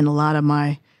 and a lot of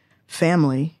my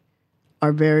family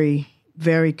are very,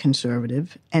 very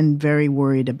conservative and very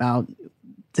worried about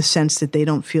the sense that they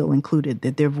don't feel included,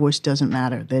 that their voice doesn't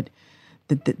matter, that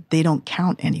they don't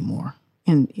count anymore.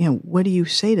 And, what do you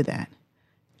say to that?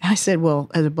 I said, well,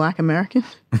 as a Black American,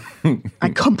 I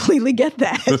completely get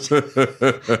that.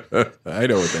 I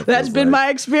know what that That's been my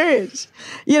experience.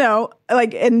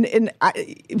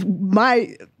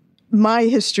 My my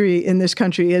history in this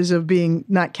country is of being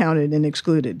not counted and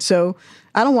excluded. So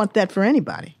I don't want that for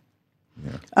anybody.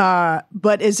 Yeah.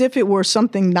 But as if it were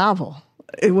something novel,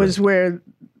 it was where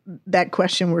that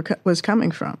question was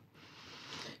coming from.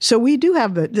 So we do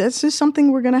have this is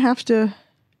something we're going to have to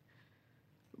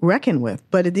reckon with.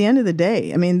 But at the end of the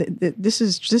day, I mean,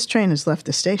 this train has left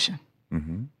the station.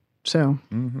 Mm-hmm. So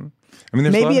I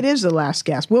mean, maybe it is the last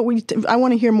gasp. I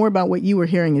want to hear more about what you were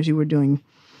hearing as you were doing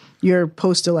your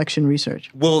post-election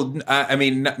research. Well, I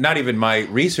mean, not even my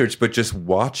research, but just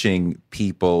watching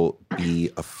people be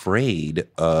afraid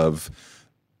of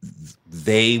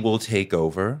they will take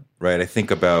over, right? I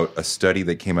think about a study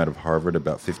that came out of Harvard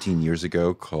about 15 years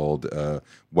ago called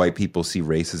White People See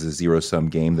Race as a Zero-Sum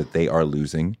Game that they are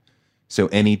losing. So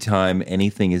anytime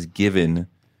anything is given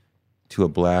to a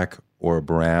black or a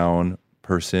brown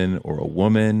person or a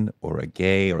woman or a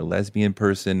gay or lesbian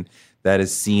person, that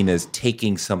is seen as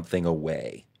taking something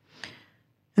away.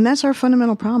 And that's our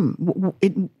fundamental problem.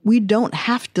 We don't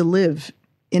have to live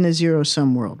in a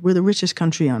zero-sum world. We're the richest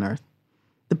country on earth.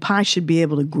 The pie should be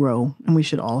able to grow, and we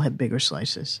should all have bigger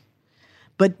slices.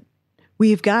 But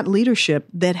we've got leadership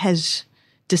that has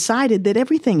decided that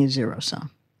everything is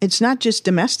zero-sum. It's not just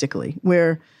domestically,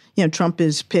 where Trump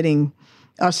is pitting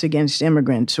us against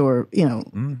immigrants, or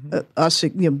us,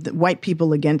 white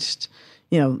people against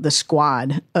the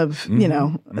squad of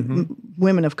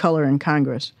women of color in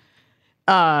Congress.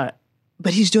 But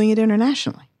he's doing it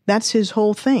internationally. That's his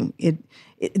whole thing.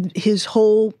 His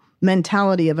whole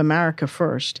mentality of America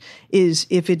first is,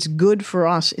 if it's good for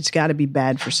us, it's got to be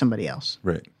bad for somebody else.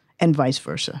 Right. And vice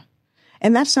versa.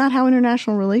 And that's not how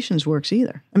international relations works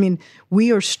either. I mean,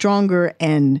 we are stronger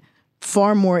and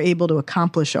far more able to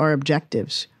accomplish our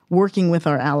objectives working with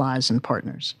our allies and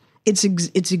partners. It's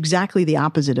exactly the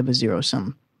opposite of a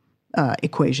zero-sum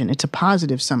equation. It's a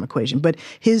positive-sum equation. But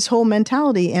his whole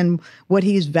mentality and what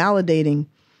he's validating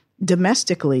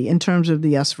domestically in terms of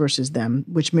the us versus them,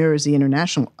 which mirrors the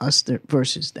international us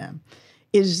versus them,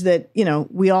 is that,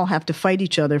 we all have to fight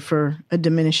each other for a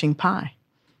diminishing pie.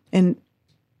 And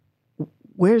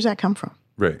where does that come from?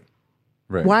 Right.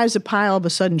 Why is the pie all of a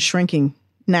sudden shrinking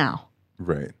now?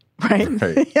 Right.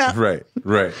 Yeah. Right.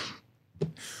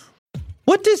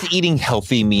 What does eating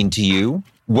healthy mean to you?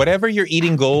 Whatever your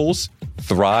eating goals,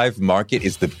 Thrive Market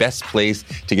is the best place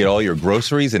to get all your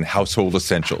groceries and household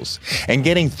essentials. And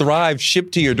getting Thrive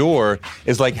shipped to your door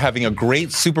is like having a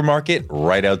great supermarket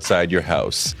right outside your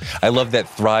house. I love that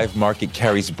Thrive Market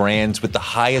carries brands with the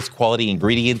highest quality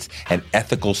ingredients and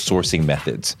ethical sourcing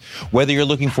methods. Whether you're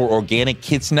looking for organic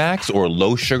kid snacks or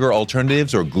low-sugar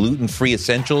alternatives or gluten-free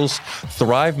essentials,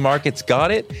 Thrive Market's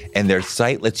got it, and their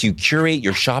site lets you curate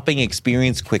your shopping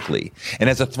experience quickly. And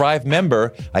as a Thrive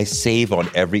member, I save on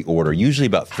every order, usually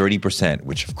about 30%,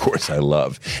 which of course I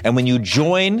love. And when you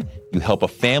join, you help a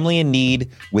family in need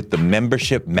with the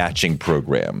membership matching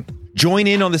program. Join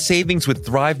in on the savings with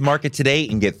Thrive Market today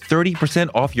and get 30%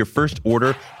 off your first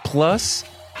order plus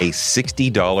a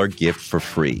 $60 gift for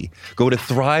free. Go to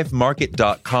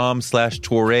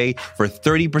thrivemarket.com/Touré for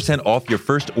 30% off your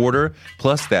first order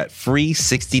plus that free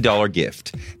 $60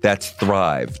 gift. That's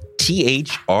Thrive,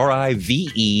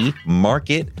 THRIVE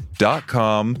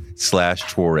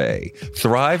market.com/Touré.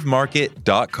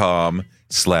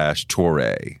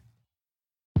 thrivemarket.com/Touré.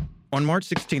 On March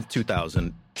 16,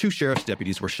 2000, 2 sheriff's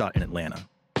deputies were shot in Atlanta.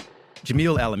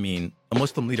 Jamil Al-Amin, a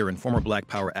Muslim leader and former Black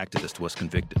Power activist, was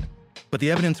convicted. But the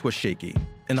evidence was shaky,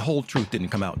 and the whole truth didn't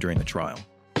come out during the trial.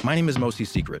 My name is Mosi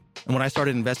Secret, and when I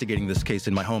started investigating this case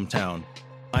in my hometown,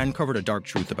 I uncovered a dark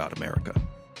truth about America.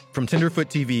 From Tenderfoot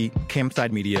TV,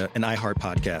 Campside Media, and iHeart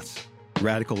Podcasts,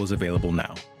 Radical is available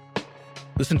now.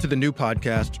 Listen to the new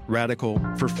podcast, Radical,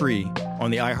 for free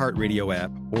on the iHeartRadio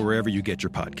app or wherever you get your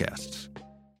podcasts.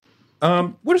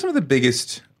 What are some of the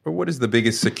biggest, or what is the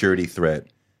biggest security threat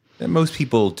that most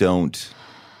people don't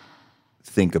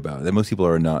think about, that most people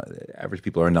are not, average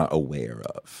people are not aware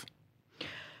of?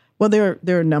 Well, there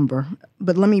are a number,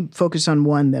 but let me focus on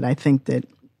one that I think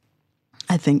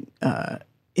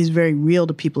is very real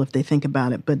to people if they think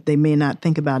about it, but they may not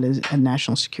think about it as a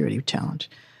national security challenge.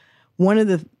 One of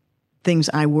the things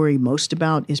I worry most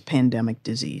about is pandemic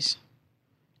disease,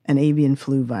 an avian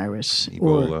flu virus,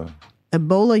 Ebola.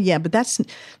 Yeah, but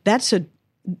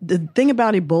the thing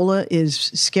about Ebola is,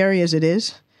 scary as it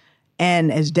is,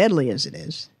 and as deadly as it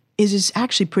is it's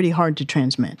actually pretty hard to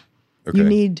transmit. Okay. You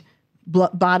need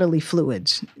bodily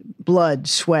fluids, blood,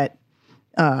 sweat,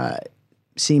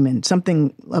 semen,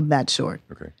 something of that sort.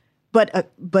 Okay.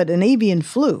 But an avian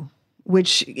flu,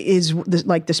 which is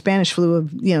like the Spanish flu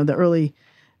of the early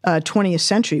 20th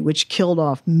century, which killed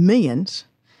off millions,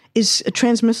 is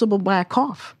transmissible by a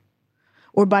cough.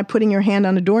 or by putting your hand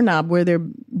on a doorknob where there are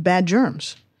bad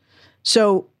germs.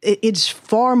 So it's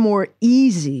far more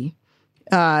easy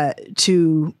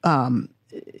to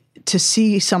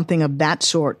see something of that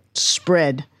sort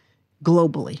spread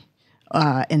globally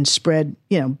and spread,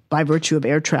 by virtue of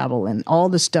air travel and all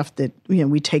the stuff that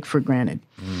we take for granted.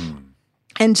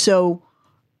 And so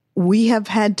we have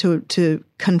had to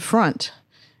confront,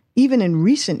 even in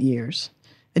recent years.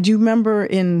 Do you remember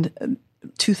in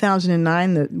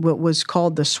 2009 what was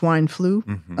called the swine flu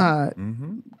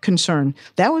concern?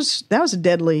 That was a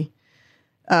deadly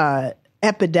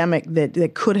epidemic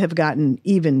that could have gotten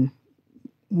even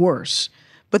worse.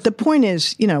 But the point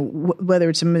is, whether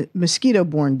it's a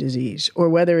mosquito-borne disease or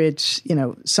whether it's,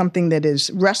 something that is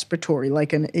respiratory,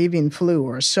 like an avian flu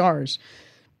or a SARS,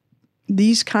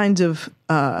 these kinds of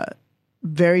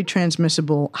very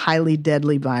transmissible, highly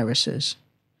deadly viruses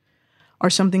are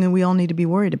something that we all need to be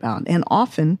worried about. And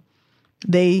often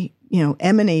they,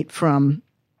 emanate from,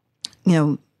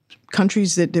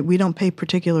 countries that we don't pay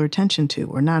particular attention to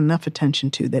or not enough attention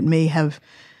to, that may have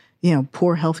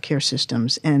poor healthcare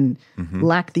systems and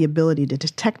lack the ability to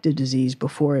detect a disease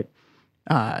before it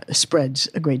spreads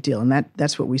a great deal. And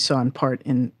that's what we saw in part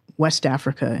in West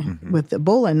Africa with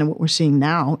Ebola, and what we're seeing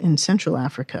now in Central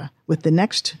Africa with the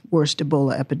next worst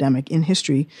Ebola epidemic in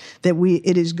history, that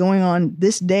it is going on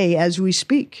this day as we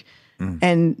speak,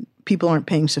 and people aren't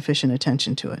paying sufficient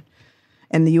attention to it.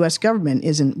 And the U.S. government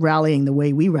isn't rallying the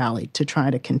way we rallied to try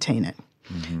to contain it.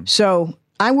 So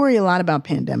I worry a lot about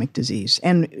pandemic disease.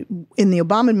 And in the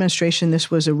Obama administration, this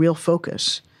was a real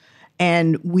focus.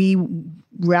 And we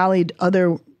rallied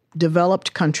other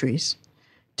developed countries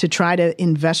to try to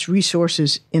invest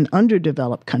resources in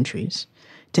underdeveloped countries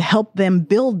to help them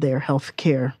build their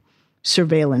healthcare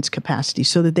surveillance capacity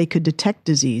so that they could detect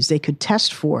disease, they could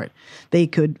test for it, they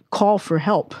could call for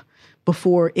help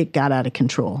before it got out of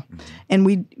control. And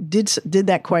we did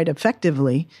that quite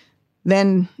effectively.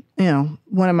 Then,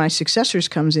 one of my successors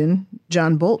comes in,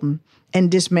 John Bolton, and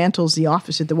dismantles the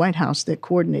office at the White House that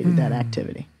coordinated that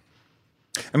activity.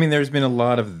 I mean, there's been a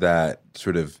lot of that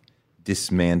sort of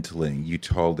dismantling. You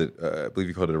called it, I believe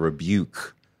you called it a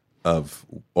rebuke of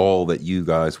all that you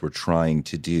guys were trying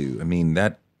to do. I mean,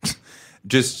 that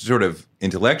just sort of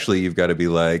intellectually, you've got to be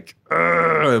like,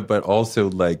 but also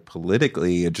like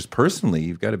politically and just personally,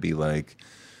 you've got to be like,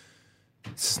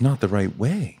 this is not the right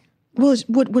way. Well,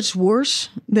 what's worse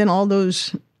than all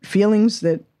those feelings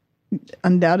that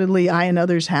undoubtedly I and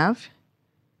others have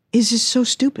is it's so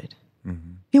stupid.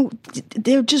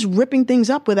 They're just ripping things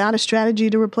up without a strategy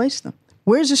to replace them.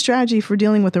 Where's the strategy for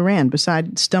dealing with Iran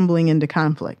besides stumbling into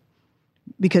conflict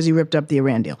because he ripped up the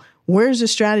Iran deal? Where's the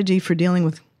strategy for dealing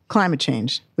with climate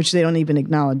change, which they don't even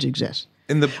acknowledge exists?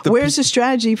 And where's the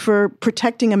strategy for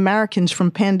protecting Americans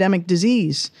from pandemic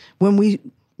disease when we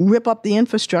rip up the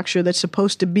infrastructure that's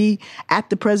supposed to be at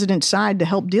the president's side to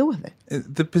help deal with it?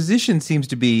 The position seems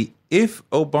to be, if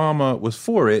Obama was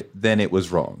for it, then it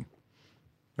was wrong.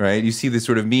 Right? You see this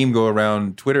sort of meme go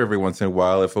around Twitter every once in a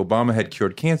while. If Obama had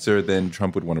cured cancer, then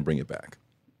Trump would want to bring it back.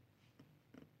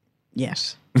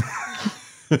 Yes.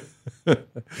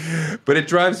 But it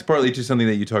drives partly to something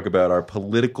that you talk about. Our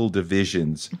political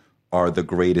divisions are the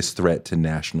greatest threat to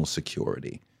national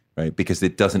security, right? Because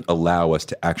it doesn't allow us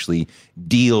to actually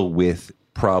deal with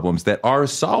problems that are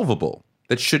solvable,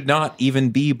 that should not even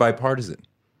be bipartisan.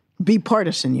 Be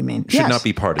partisan, you mean? Should not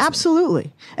be partisan.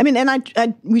 Absolutely. I mean,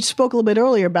 and we spoke a little bit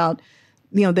earlier about,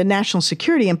 the national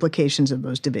security implications of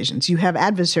those divisions. You have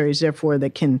adversaries, therefore,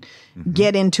 that can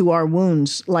get into our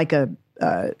wounds like a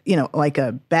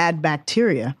bad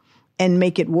bacteria and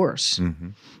make it worse.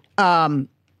 But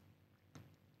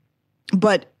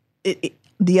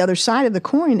the other side of the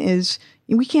coin is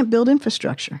we can't build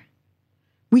infrastructure.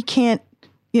 We can't,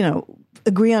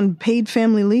 agree on paid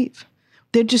family leave.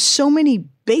 There are just so many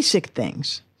basic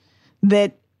things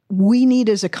that we need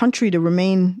as a country to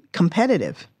remain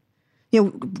competitive.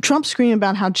 Trump's screaming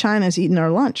about how China's eating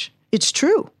our lunch. It's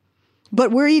true.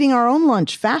 But we're eating our own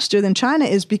lunch faster than China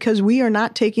is because we are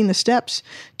not taking the steps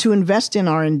to invest in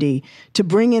R&D, to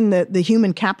bring in the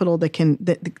human capital that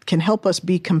can help us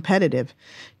be competitive,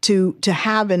 to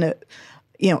have a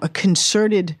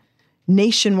concerted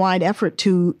nationwide effort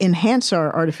to enhance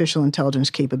our artificial intelligence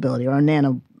capability, our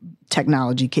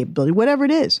nanotechnology capability, whatever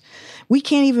it is. We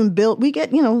can't even build.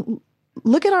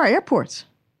 Look at our airports.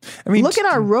 I mean, look at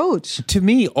our roads. To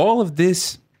me, all of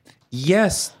this,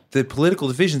 yes, the political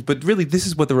divisions, but really this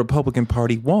is what the Republican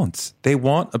Party wants. They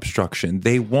want obstruction.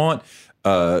 They want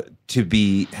to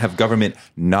have government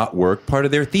not work. Part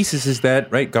of their thesis is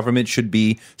that, right, government should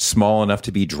be small enough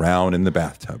to be drowned in the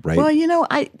bathtub, right? Well,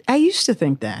 I used to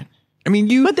think that. I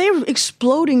mean, But they're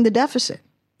exploding the deficit.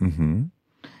 Mm-hmm.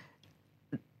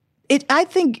 I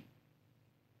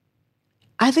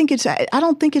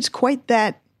don't think it's quite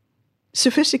that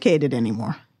sophisticated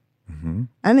anymore. Mm-hmm.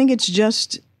 I think it's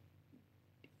just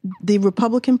the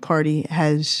Republican Party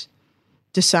has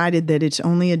decided that its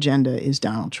only agenda is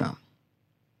Donald Trump.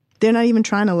 They're not even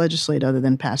trying to legislate other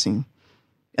than passing,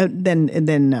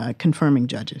 confirming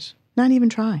judges. Not even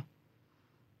trying.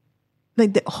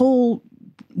 Like the whole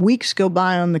weeks go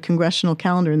by on the congressional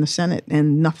calendar in the Senate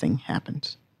and nothing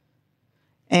happens.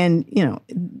 And,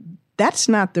 that's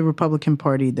not the Republican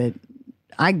Party that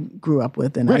I grew up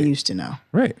with and I used to know.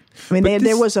 Right. I mean,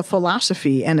 there was a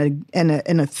philosophy and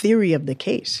a theory of the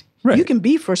case. Right. You can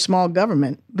be for small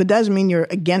government, but doesn't mean you're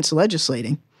against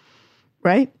legislating,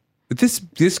 right? But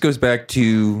this goes back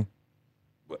to,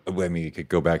 I mean, you could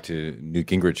go back to Newt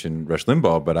Gingrich and Rush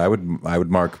Limbaugh, but I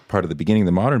would mark part of the beginning of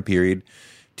the modern period,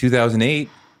 2008.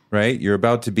 Right,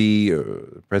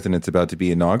 the president's about to be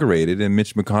inaugurated, and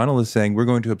Mitch McConnell is saying we're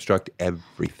going to obstruct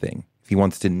everything. If he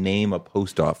wants to name a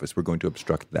post office, we're going to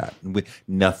obstruct that.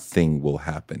 Nothing will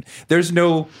happen. There's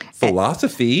no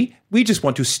philosophy. We just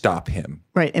want to stop him.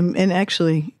 Right, and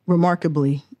actually,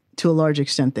 remarkably, to a large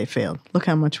extent, they failed. Look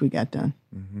how much we got done.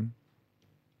 Mm-hmm.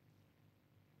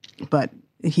 But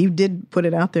he did put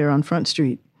it out there on Front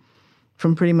Street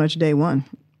from pretty much day one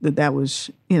that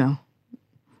was,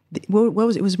 what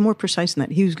was it? It was more precise than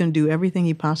that. He was going to do everything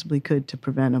he possibly could to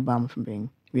prevent Obama from being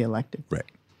reelected. Right.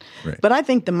 But I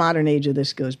think the modern age of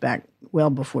this goes back well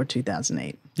before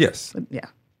 2008. Yes. But yeah.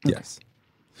 Okay. Yes.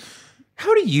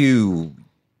 How do you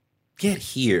get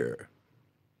here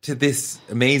to this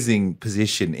amazing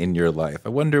position in your life? I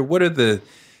wonder, what are the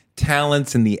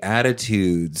talents and the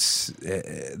attitudes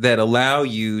that allow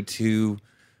you to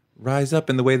rise up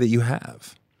in the way that you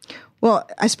have? Well,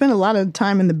 I spent a lot of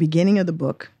time in the beginning of the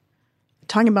book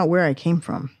talking about where I came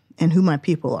from and who my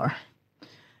people are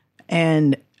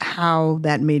and how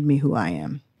that made me who I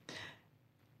am.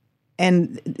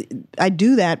 And I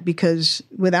do that because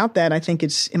without that, I think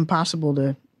it's impossible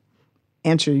to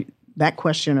answer that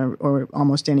question or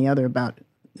almost any other about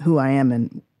who I am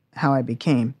and how I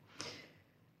became.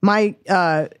 My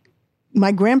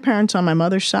grandparents on my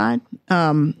mother's side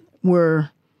were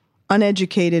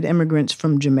uneducated immigrants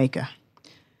from Jamaica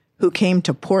who came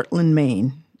to Portland,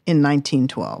 Maine in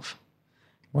 1912.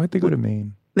 Why'd they go to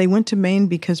Maine? They went to Maine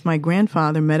because my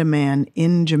grandfather met a man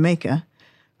in Jamaica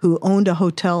who owned a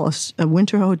hotel, a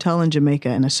winter hotel in Jamaica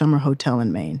and a summer hotel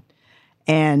in Maine,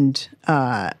 and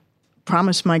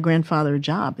promised my grandfather a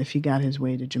job if he got his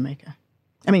way to Jamaica.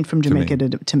 I mean, from Jamaica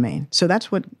to Maine. So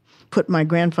that's what put my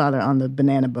grandfather on the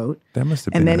banana boat. That must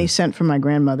have been. And then he sent for my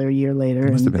grandmother a year later,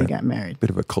 and they got married. Bit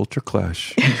of a culture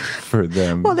clash for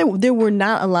them. Well, there were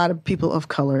not a lot of people of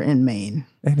color in Maine.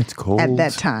 And it's cold. At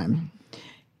that time.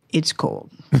 It's cold.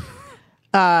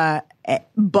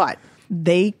 But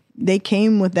they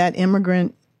came with that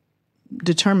immigrant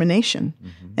determination.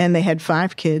 Mm-hmm. And they had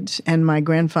 5 kids, and my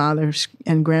grandfather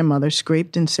and grandmother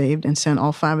scraped and saved and sent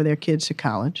all 5 of their kids to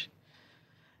college.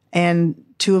 And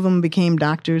 2 of them became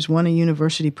doctors, one a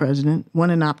university president, one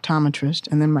an optometrist,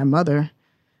 and then my mother,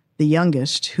 the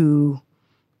youngest, who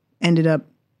ended up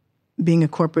being a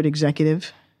corporate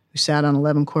executive, who sat on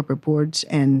 11 corporate boards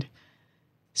and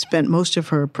spent most of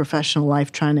her professional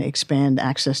life trying to expand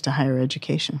access to higher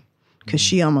education because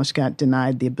she almost got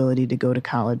denied the ability to go to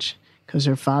college because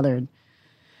her father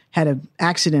had an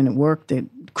accident at work that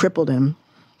crippled him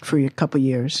for a couple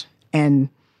years, and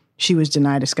she was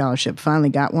denied a scholarship, finally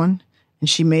got one, and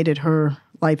she made it her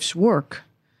life's work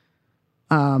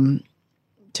to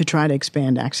try to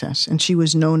expand access. And she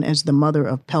was known as the mother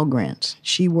of Pell Grants.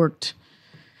 She worked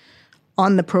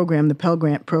on the program, the Pell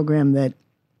Grant program that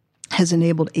has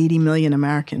enabled 80 million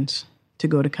Americans to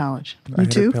go to college. You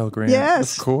too? Pell Grant.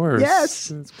 Yes. Of course. Yes.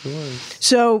 Of course.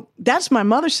 So that's my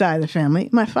mother's side of the family.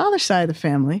 My father's side of the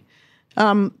family,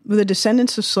 were the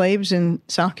descendants of slaves in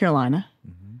South Carolina.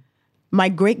 Mm-hmm. My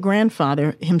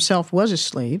great-grandfather himself was a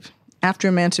slave. After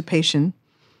emancipation,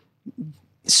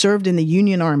 served in the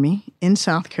Union Army in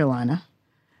South Carolina,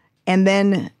 and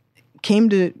then came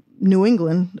to New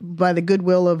England by the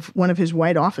goodwill of one of his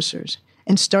white officers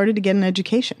and started to get an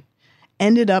education.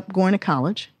 Ended up going to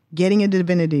college, getting a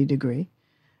divinity degree,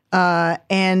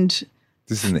 and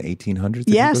this is in the 1800s. Yes,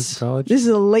 he goes to college? This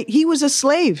is he was a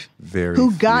slave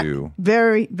got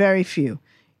very, very few.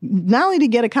 Not only to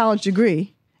get a college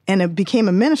degree and became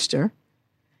a minister,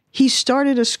 he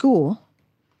started a school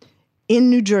in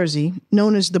New Jersey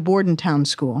known as the Bordentown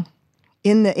School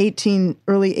in the late 1880s,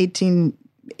 early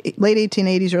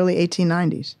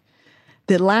 1890s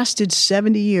that lasted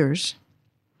 70 years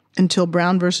until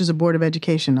Brown versus the Board of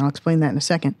Education. I'll explain that in a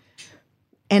second.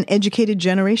 And educated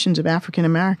generations of African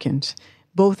Americans,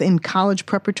 both in college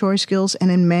preparatory skills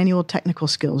and in manual technical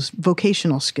skills,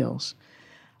 vocational skills.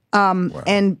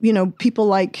 And, people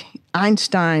like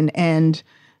Einstein and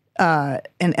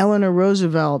Eleanor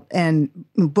Roosevelt and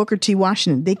Booker T.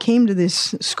 Washington, they came to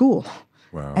this school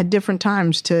at different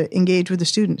times to engage with the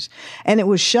students. And it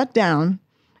was shut down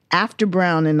after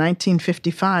Brown in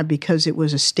 1955 because it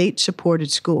was a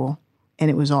state-supported school and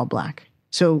it was all black.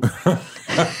 So, no,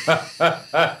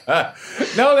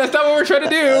 that's not what we're trying to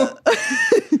do.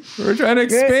 We're trying to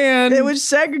expand. It was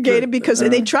segregated because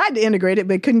they tried to integrate it,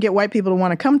 but couldn't get white people to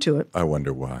want to come to it. I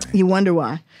wonder why. You wonder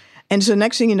why. And so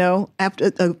next thing you know,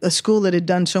 after a school that had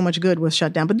done so much good was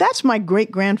shut down. But that's my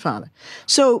great-grandfather.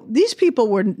 So these people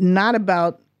were not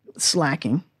about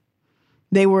slacking.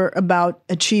 They were about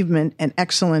achievement and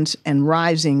excellence and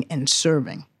rising and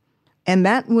serving. And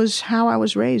that was how I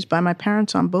was raised by my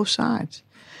parents on both sides.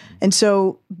 And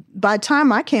so by the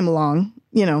time I came along,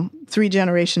 3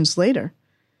 generations later,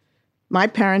 my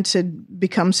parents had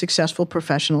become successful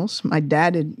professionals. My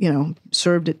dad had,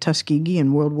 served at Tuskegee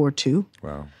in World War II.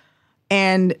 Wow.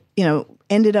 And,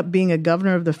 ended up being a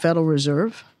governor of the Federal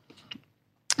Reserve.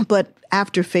 But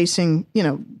after facing,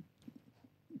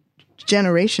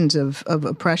 generations of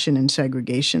oppression and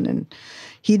segregation, and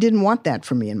he didn't want that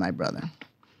for me and my brother,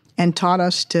 and taught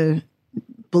us to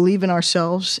believe in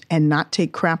ourselves and not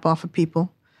take crap off of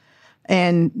people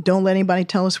and don't let anybody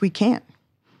tell us we can't.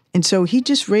 And so he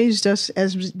just raised us,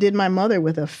 as did my mother,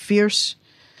 with a fierce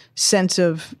sense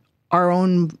of our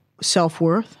own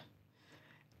self-worth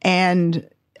and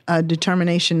a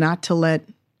determination not to let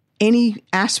any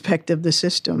aspect of the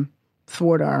system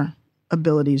thwart our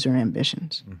abilities or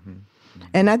ambitions. Mm-hmm. Mm-hmm.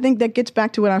 And I think that gets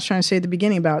back to what I was trying to say at the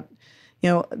beginning about,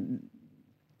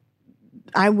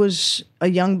 I was a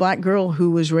young black girl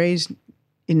who was raised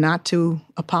not to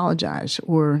apologize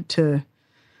or to,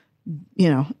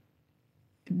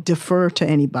 defer to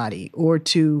anybody or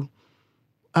to,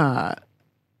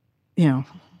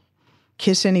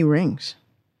 kiss any rings.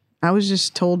 I was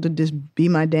just told to just be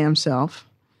my damn self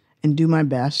and do my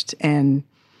best. And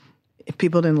if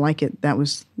people didn't like it, that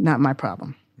was not my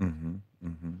problem. Mm-hmm.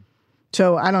 Mm-hmm.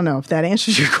 So I don't know if that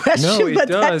answers your question, no, it but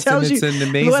does. that tells and it's you an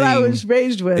amazing, what I was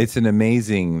raised with. It's an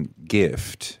amazing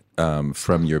gift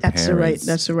from your parents.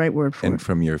 That's the right word for and it.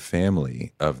 from your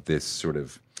family of this sort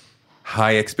of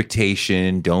high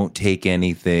expectation, don't take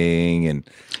anything. And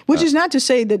which is not to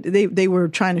say that they were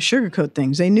trying to sugarcoat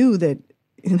things. They knew that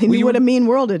what a mean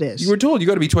world it is. You were told you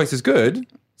got to be twice as good.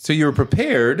 So you were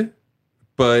prepared,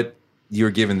 but you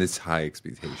were given this high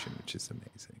expectation, which is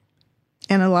amazing.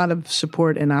 And a lot of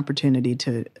support and opportunity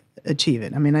to achieve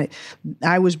it. I mean,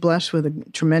 I was blessed with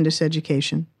a tremendous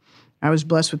education. I was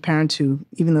blessed with parents who,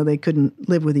 even though they couldn't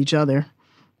live with each other,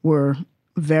 were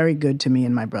very good to me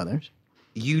and my brothers.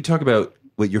 You talk about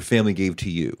what your family gave to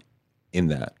you in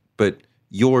that, but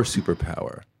your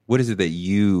superpower, what is it that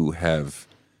you have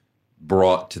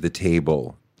brought to the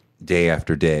table day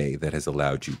after day that has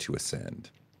allowed you to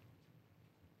ascend?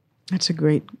 That's a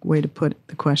great way to put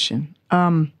the question.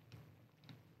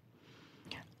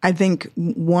 I think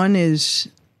one is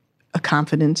a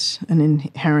confidence, an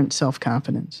inherent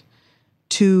self-confidence.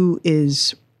 2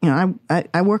 is,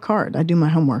 I work hard. I do my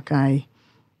homework. I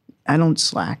don't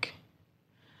slack.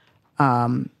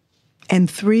 And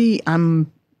 3,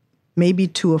 I'm maybe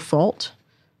to a fault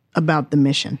about the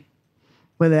mission.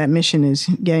 Whether that mission is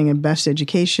getting a best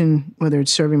education, whether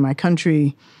it's serving my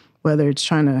country, whether it's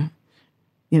trying to,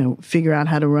 figure out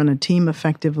how to run a team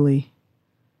effectively,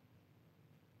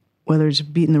 whether it's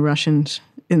beating the Russians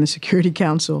in the Security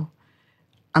Council,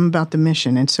 I'm about the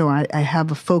mission. And so I have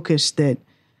a focus that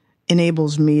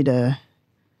enables me to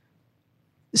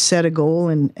set a goal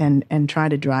and try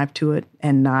to drive to it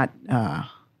and not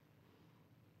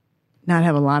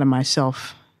have a lot of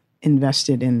myself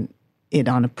invested in it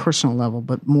on a personal level,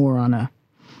 but more on a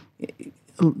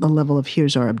level of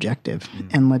here's our objective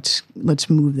and let's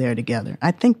move there together.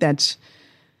 I think that's,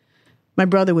 my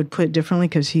brother would put it differently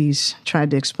because he's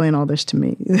tried to explain all this to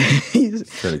me. Trying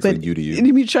to explain you to you.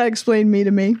 He tried to explain me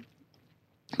to me.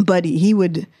 But he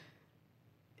would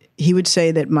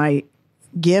say that my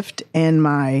gift and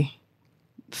my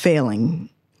failing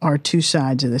are 2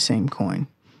 sides of the same coin,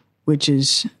 which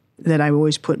is that I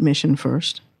always put mission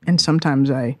first. And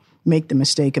sometimes I make the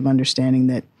mistake of understanding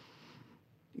that,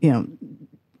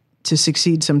 to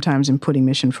succeed sometimes in putting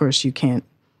mission first, you can't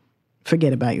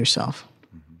forget about yourself.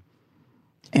 Mm-hmm.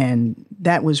 And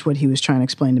that was what he was trying to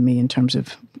explain to me in terms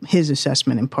of his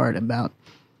assessment in part about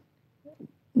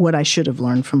what I should have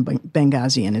learned from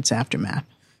Benghazi and its aftermath.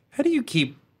 How do you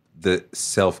keep the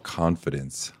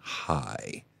self-confidence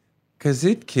high? Because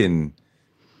it can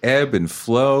ebb and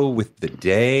flow with the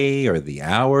day or the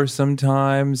hour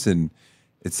sometimes. And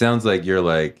it sounds like you're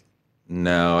like,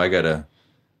 no, I got a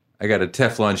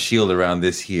Teflon shield around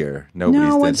this here.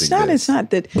 Nobody's No, it's not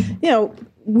that,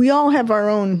 we all have our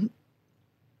own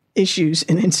issues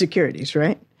and insecurities,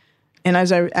 right? And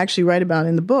as I actually write about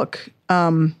in the book,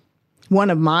 one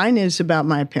of mine is about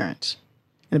my appearance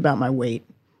and about my weight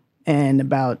and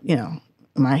about,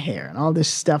 my hair and all this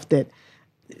stuff that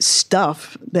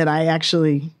I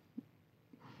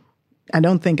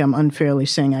don't think I'm unfairly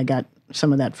saying I got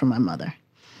some of that from my mother.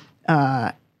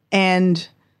 And,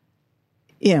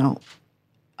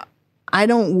 I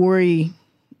don't worry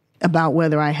about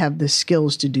whether I have the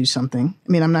skills to do something.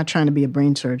 I mean, I'm not trying to be a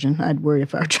brain surgeon. I'd worry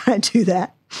if I were trying to do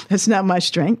that. That's not my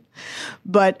strength.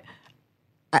 But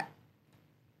I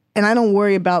don't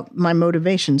worry about my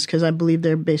motivations because I believe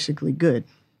they're basically good.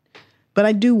 But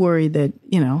I do worry that,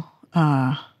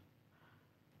 that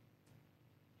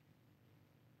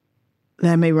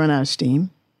I may run out of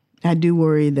steam. I do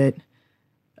worry that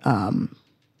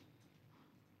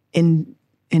in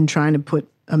trying to put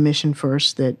a mission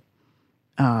first that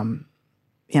I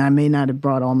may not have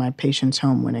brought all my patients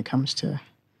home when it comes to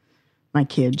my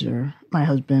kids or my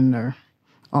husband or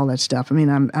all that stuff. I mean,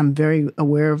 I'm very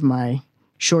aware of my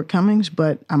shortcomings,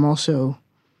 but I'm also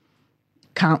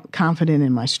confident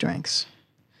in my strengths.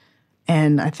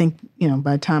 And I think,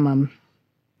 by the time I'm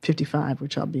 55,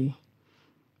 which I'll be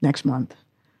next month,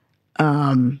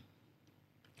 I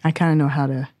kind of know how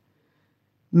to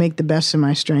make the best of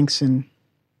my strengths and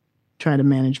try to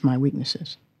manage my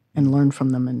weaknesses and learn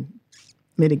from them and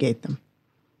mitigate them.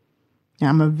 Now,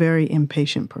 I'm a very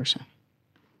impatient person.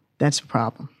 That's a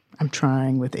problem. I'm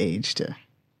trying with age to,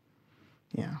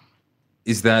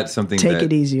 Is that something take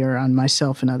it easier on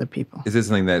myself and other people? Is it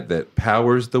something that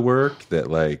powers the work? That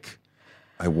like,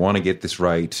 I want to get this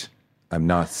right. I'm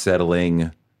not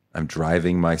settling. I'm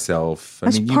driving myself.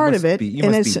 That's part of it. You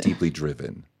must be deeply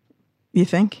driven. You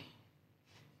think?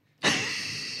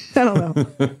 I don't know.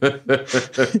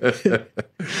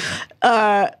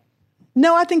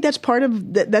 No, I think that's part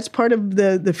of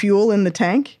the fuel in the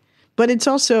tank. But it's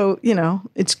also,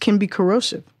 it can be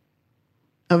corrosive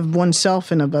of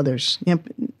oneself and of others.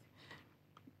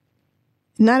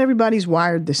 Not everybody's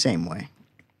wired the same way.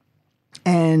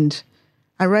 And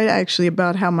I write actually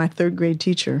about how my third grade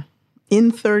teacher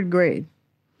in third grade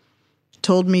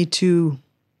told me to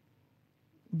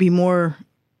be more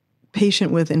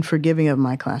patient with and forgiving of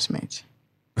my classmates.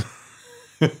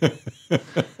 And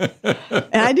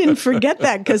I didn't forget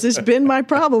that because it's been my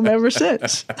problem ever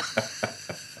since.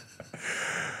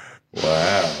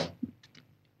 Wow.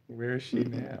 Where is she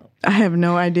now? I have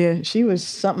no idea. She was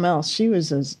something else. She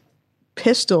was a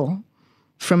pistol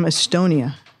from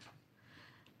Estonia,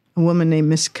 a woman named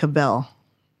Miss Cavell.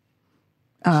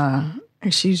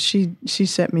 She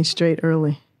set me straight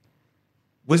early.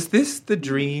 Was this the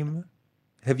dream?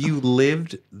 Have you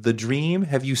lived the dream?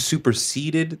 Have you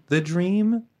superseded the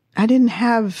dream? I didn't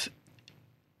have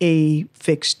a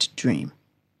fixed dream.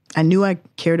 I knew I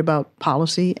cared about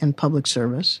policy and public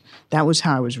service. That was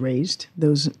how I was raised.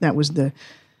 That was the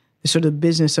sort of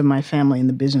business of my family and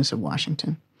the business of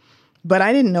Washington. But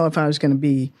I didn't know if I was going to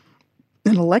be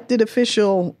an elected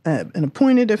official, an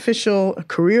appointed official, a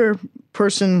career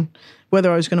person, whether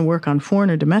I was going to work on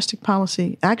foreign or domestic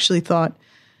policy. I actually thought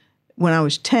when I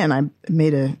was 10, I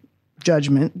made a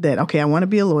judgment that, okay, I want to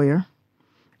be a lawyer.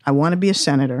 I want to be a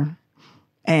senator.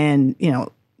 And,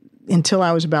 until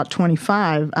I was about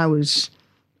 25, I was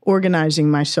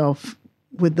organizing myself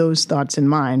with those thoughts in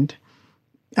mind,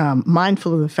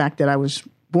 mindful of the fact that I was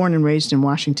born and raised in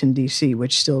Washington, D.C.,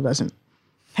 which still doesn't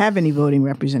have any voting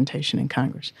representation in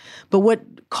Congress. But what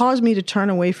caused me to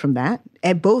turn away from that,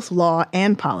 at both law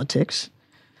and politics,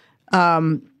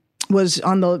 was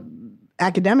on the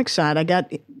academic side.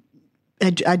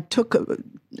 I took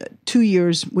 2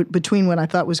 years between what I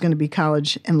thought was going to be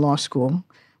college and law school.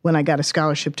 When I got a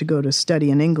scholarship to go to study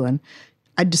in England,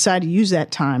 I decided to use that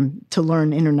time to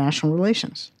learn international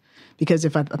relations. Because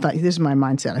if I thought, this is my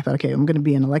mindset, I thought, okay, I'm going to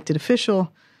be an elected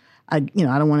official. I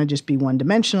don't want to just be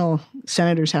one-dimensional.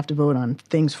 Senators have to vote on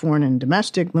things foreign and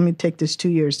domestic. Let me take this 2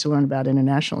 years to learn about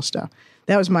international stuff.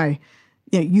 That was my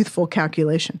youthful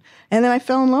calculation. And then I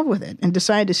fell in love with it and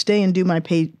decided to stay and do my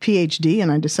PhD, and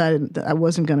I decided that I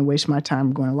wasn't going to waste my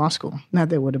time going to law school. Not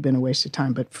that it would have been a waste of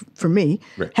time, but for me,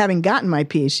 right, having gotten my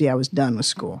PhD, I was done with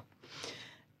school.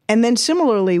 And then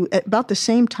similarly, at about the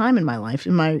same time in my life,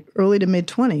 in my early to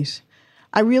mid-20s,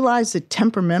 I realized that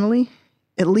temperamentally,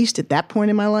 at least at that point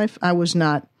in my life, I was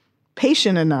not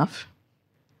patient enough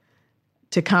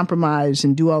to compromise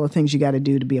and do all the things you got to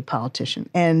do to be a politician.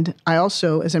 And I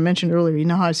also, as I mentioned earlier, you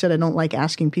know how I said I don't like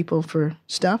asking people for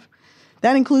stuff?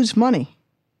 That includes money.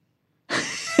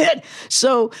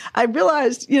 So I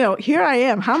realized, here I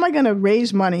am. How am I going to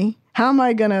raise money? How am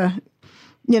I going to,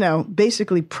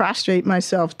 basically prostrate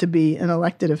myself to be an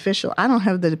elected official? I don't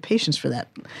have the patience for that.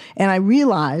 And I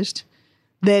realized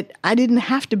that I didn't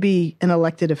have to be an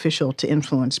elected official to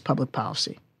influence public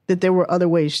policy, that there were other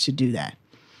ways to do that.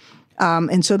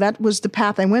 And so that was the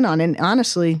path I went on. And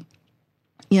honestly,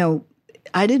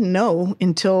 I didn't know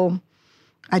until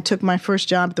I took my first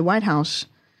job at the White House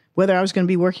whether I was going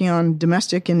to be working on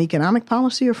domestic and economic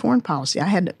policy or foreign policy. I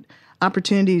had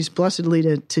opportunities,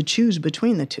 blessedly, to choose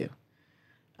between the two.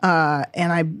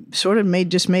 And I sort of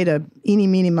made a eeny,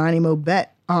 meeny, miny, mo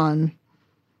bet on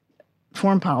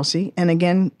foreign policy, and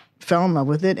again, fell in love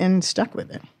with it and stuck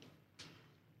with it.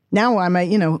 Now I might,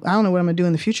 I don't know what I'm going to do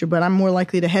in the future, but I'm more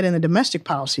likely to head in the domestic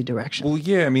policy direction. Well,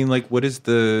 yeah, I mean, like, what is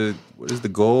the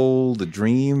goal, the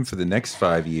dream for the next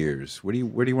 5 years? Where do you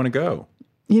want to go?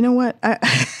 You know what?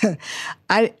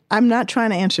 I'm not trying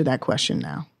to answer that question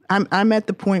now. I'm at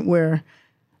the point where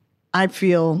I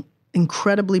feel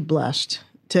incredibly blessed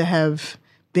to have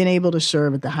been able to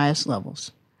serve at the highest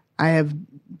levels. I have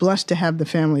blessed to have the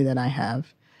family that I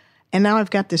have, and now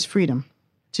I've got this freedom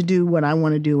to do what I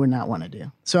want to do or not want to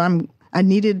do. So I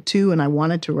needed to, and I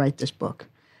wanted to write this book,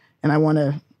 and I want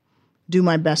to do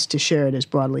my best to share it as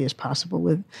broadly as possible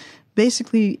with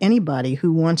basically anybody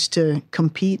who wants to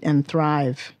compete and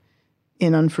thrive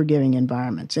in unforgiving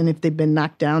environments. And if they've been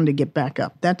knocked down, to get back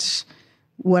up. That's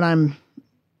what I'm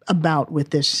about with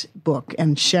this book,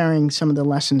 and sharing some of the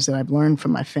lessons that I've learned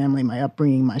from my family, my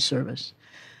upbringing, my service.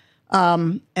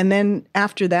 And then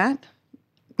after that,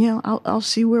 I'll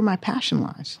see where my passion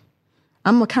lies.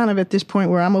 I'm kind of at this point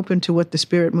where I'm open to what the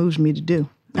Spirit moves me to do.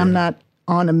 Yeah. I'm not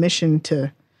on a mission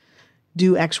to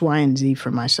do X, Y, and Z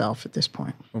for myself at this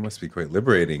point. Well, it must be quite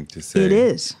liberating to say. It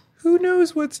is. Who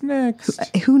knows what's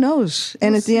next? Who knows?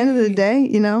 And at the end of the day,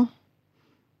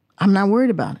 I'm not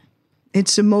worried about it.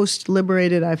 It's the most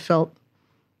liberated I've felt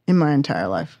in my entire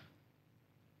life.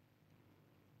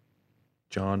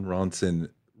 Jon Ronson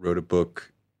wrote a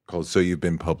book called "So You've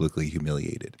Been Publicly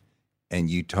Humiliated," and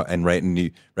you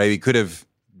could have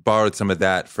borrowed some of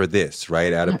that for this,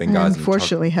 right, out of Benghazi. I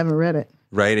unfortunately haven't read it.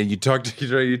 Right, and you talked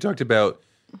about,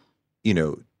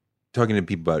 talking to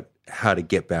people about how to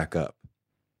get back up.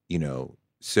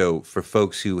 So for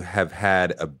folks who have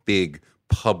had a big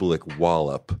public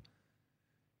wallop,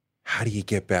 how do you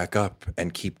get back up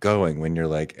and keep going when you're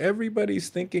like, everybody's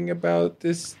thinking about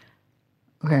this?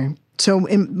 Okay. So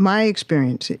in my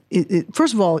experience,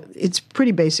 first of all, it's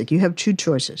pretty basic. You have two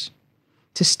choices: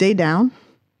 to stay down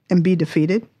and be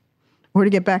defeated, or to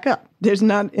get back up. There's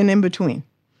not an in-between.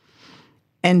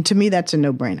 And to me, that's a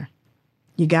no-brainer.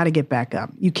 You got to get back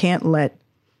up. You can't let,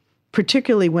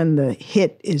 particularly when the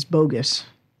hit is bogus,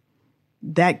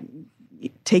 that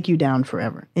take you down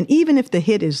forever. And even if the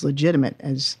hit is legitimate,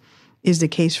 as is the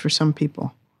case for some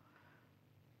people,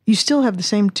 you still have the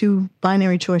same two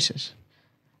binary choices.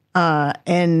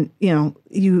 And,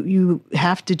 you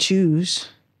have to choose,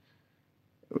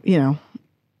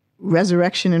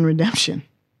 resurrection and redemption,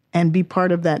 and be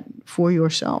part of that for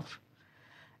yourself.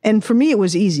 And for me, it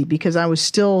was easy because I was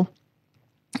still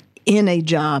in a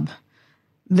job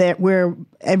where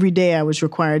every day I was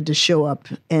required to show up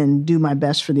and do my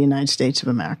best for the United States of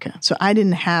America. So I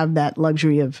didn't have that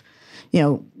luxury of,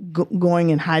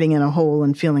 going and hiding in a hole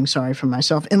and feeling sorry for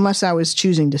myself, unless I was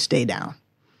choosing to stay down.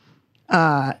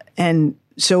 And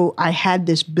so I had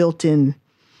this built-in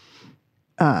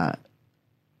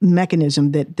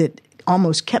mechanism that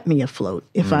almost kept me afloat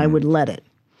if I would let it.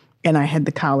 And I had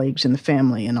the colleagues and the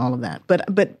family and all of that.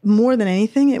 But more than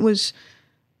anything, it was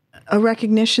a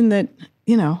recognition that,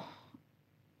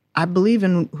 I believe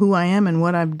in who I am and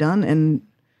what I've done and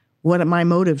what my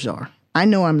motives are. I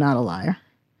know I'm not a liar.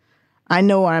 I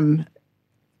know I'm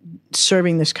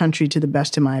serving this country to the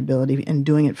best of my ability and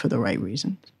doing it for the right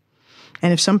reasons.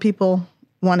 And if some people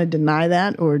want to deny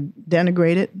that or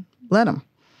denigrate it, let them.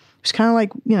 It's kind of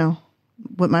like,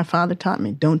 what my father taught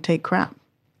me: don't take crap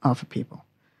off of people.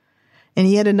 And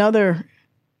he had another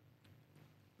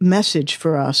message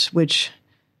for us, which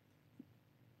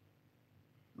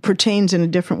pertains in a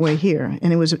different way here.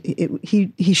 And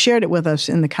he shared it with us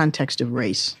in the context of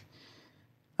race.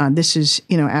 This is,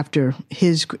 after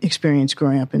his experience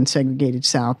growing up in segregated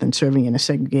South and serving in a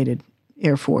segregated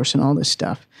Air Force and all this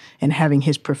stuff, and having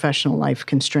his professional life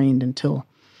constrained until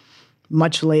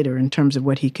much later in terms of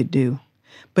what he could do.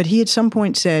 But he at some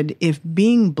point said, if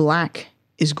being black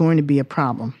is going to be a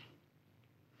problem,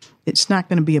 it's not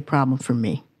going to be a problem for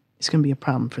me. it's going to be a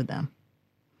problem for them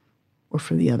or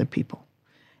for the other people.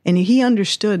 And he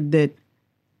understood that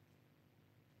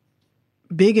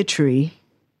bigotry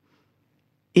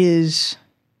is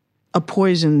a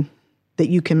poison that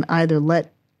you can either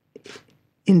let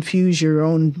infuse your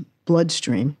own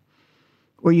bloodstream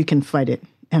or you can fight it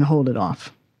and hold it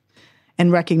off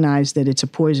and recognize that it's a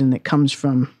poison that comes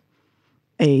from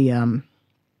a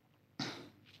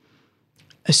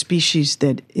species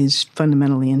that is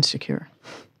fundamentally insecure.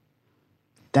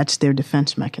 That's their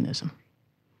defense mechanism.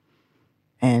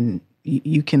 And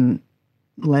you can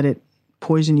let it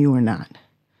poison you or not.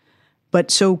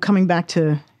 But so coming back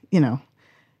to,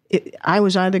 I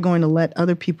was either going to let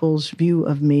other people's view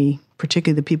of me,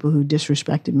 particularly the people who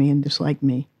disrespected me and disliked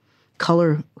me,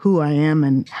 color who I am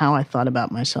and how I thought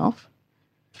about myself,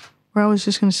 or I was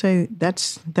just going to say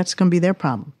that's going to be their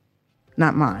problem,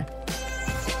 not mine.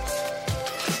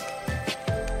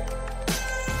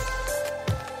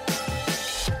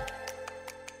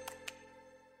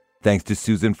 Thanks to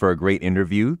Susan for a great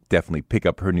interview. Definitely pick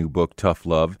up her new book, Tough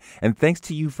Love. And thanks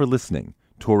to you for listening.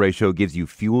 Touré Show gives you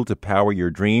fuel to power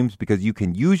your dreams because you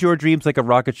can use your dreams like a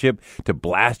rocket ship to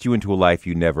blast you into a life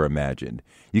you never imagined.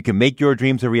 You can make your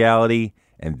dreams a reality,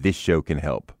 and this show can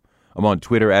help. I'm on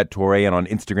Twitter at Touré and on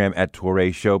Instagram at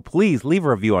Touré Show. Please leave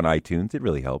a review on iTunes. It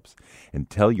really helps. And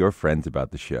tell your friends about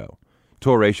the show.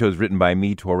 Touré Show is written by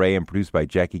me, Touré, and produced by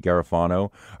Jackie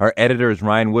Garofano. Our editor is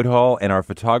Ryan Woodhall, and our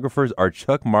photographers are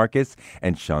Chuck Marcus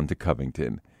and Shanta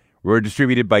Covington. We're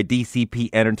distributed by DCP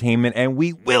Entertainment, and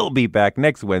we will be back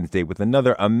next Wednesday with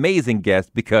another amazing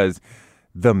guest because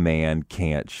the man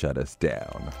can't shut us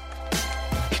down.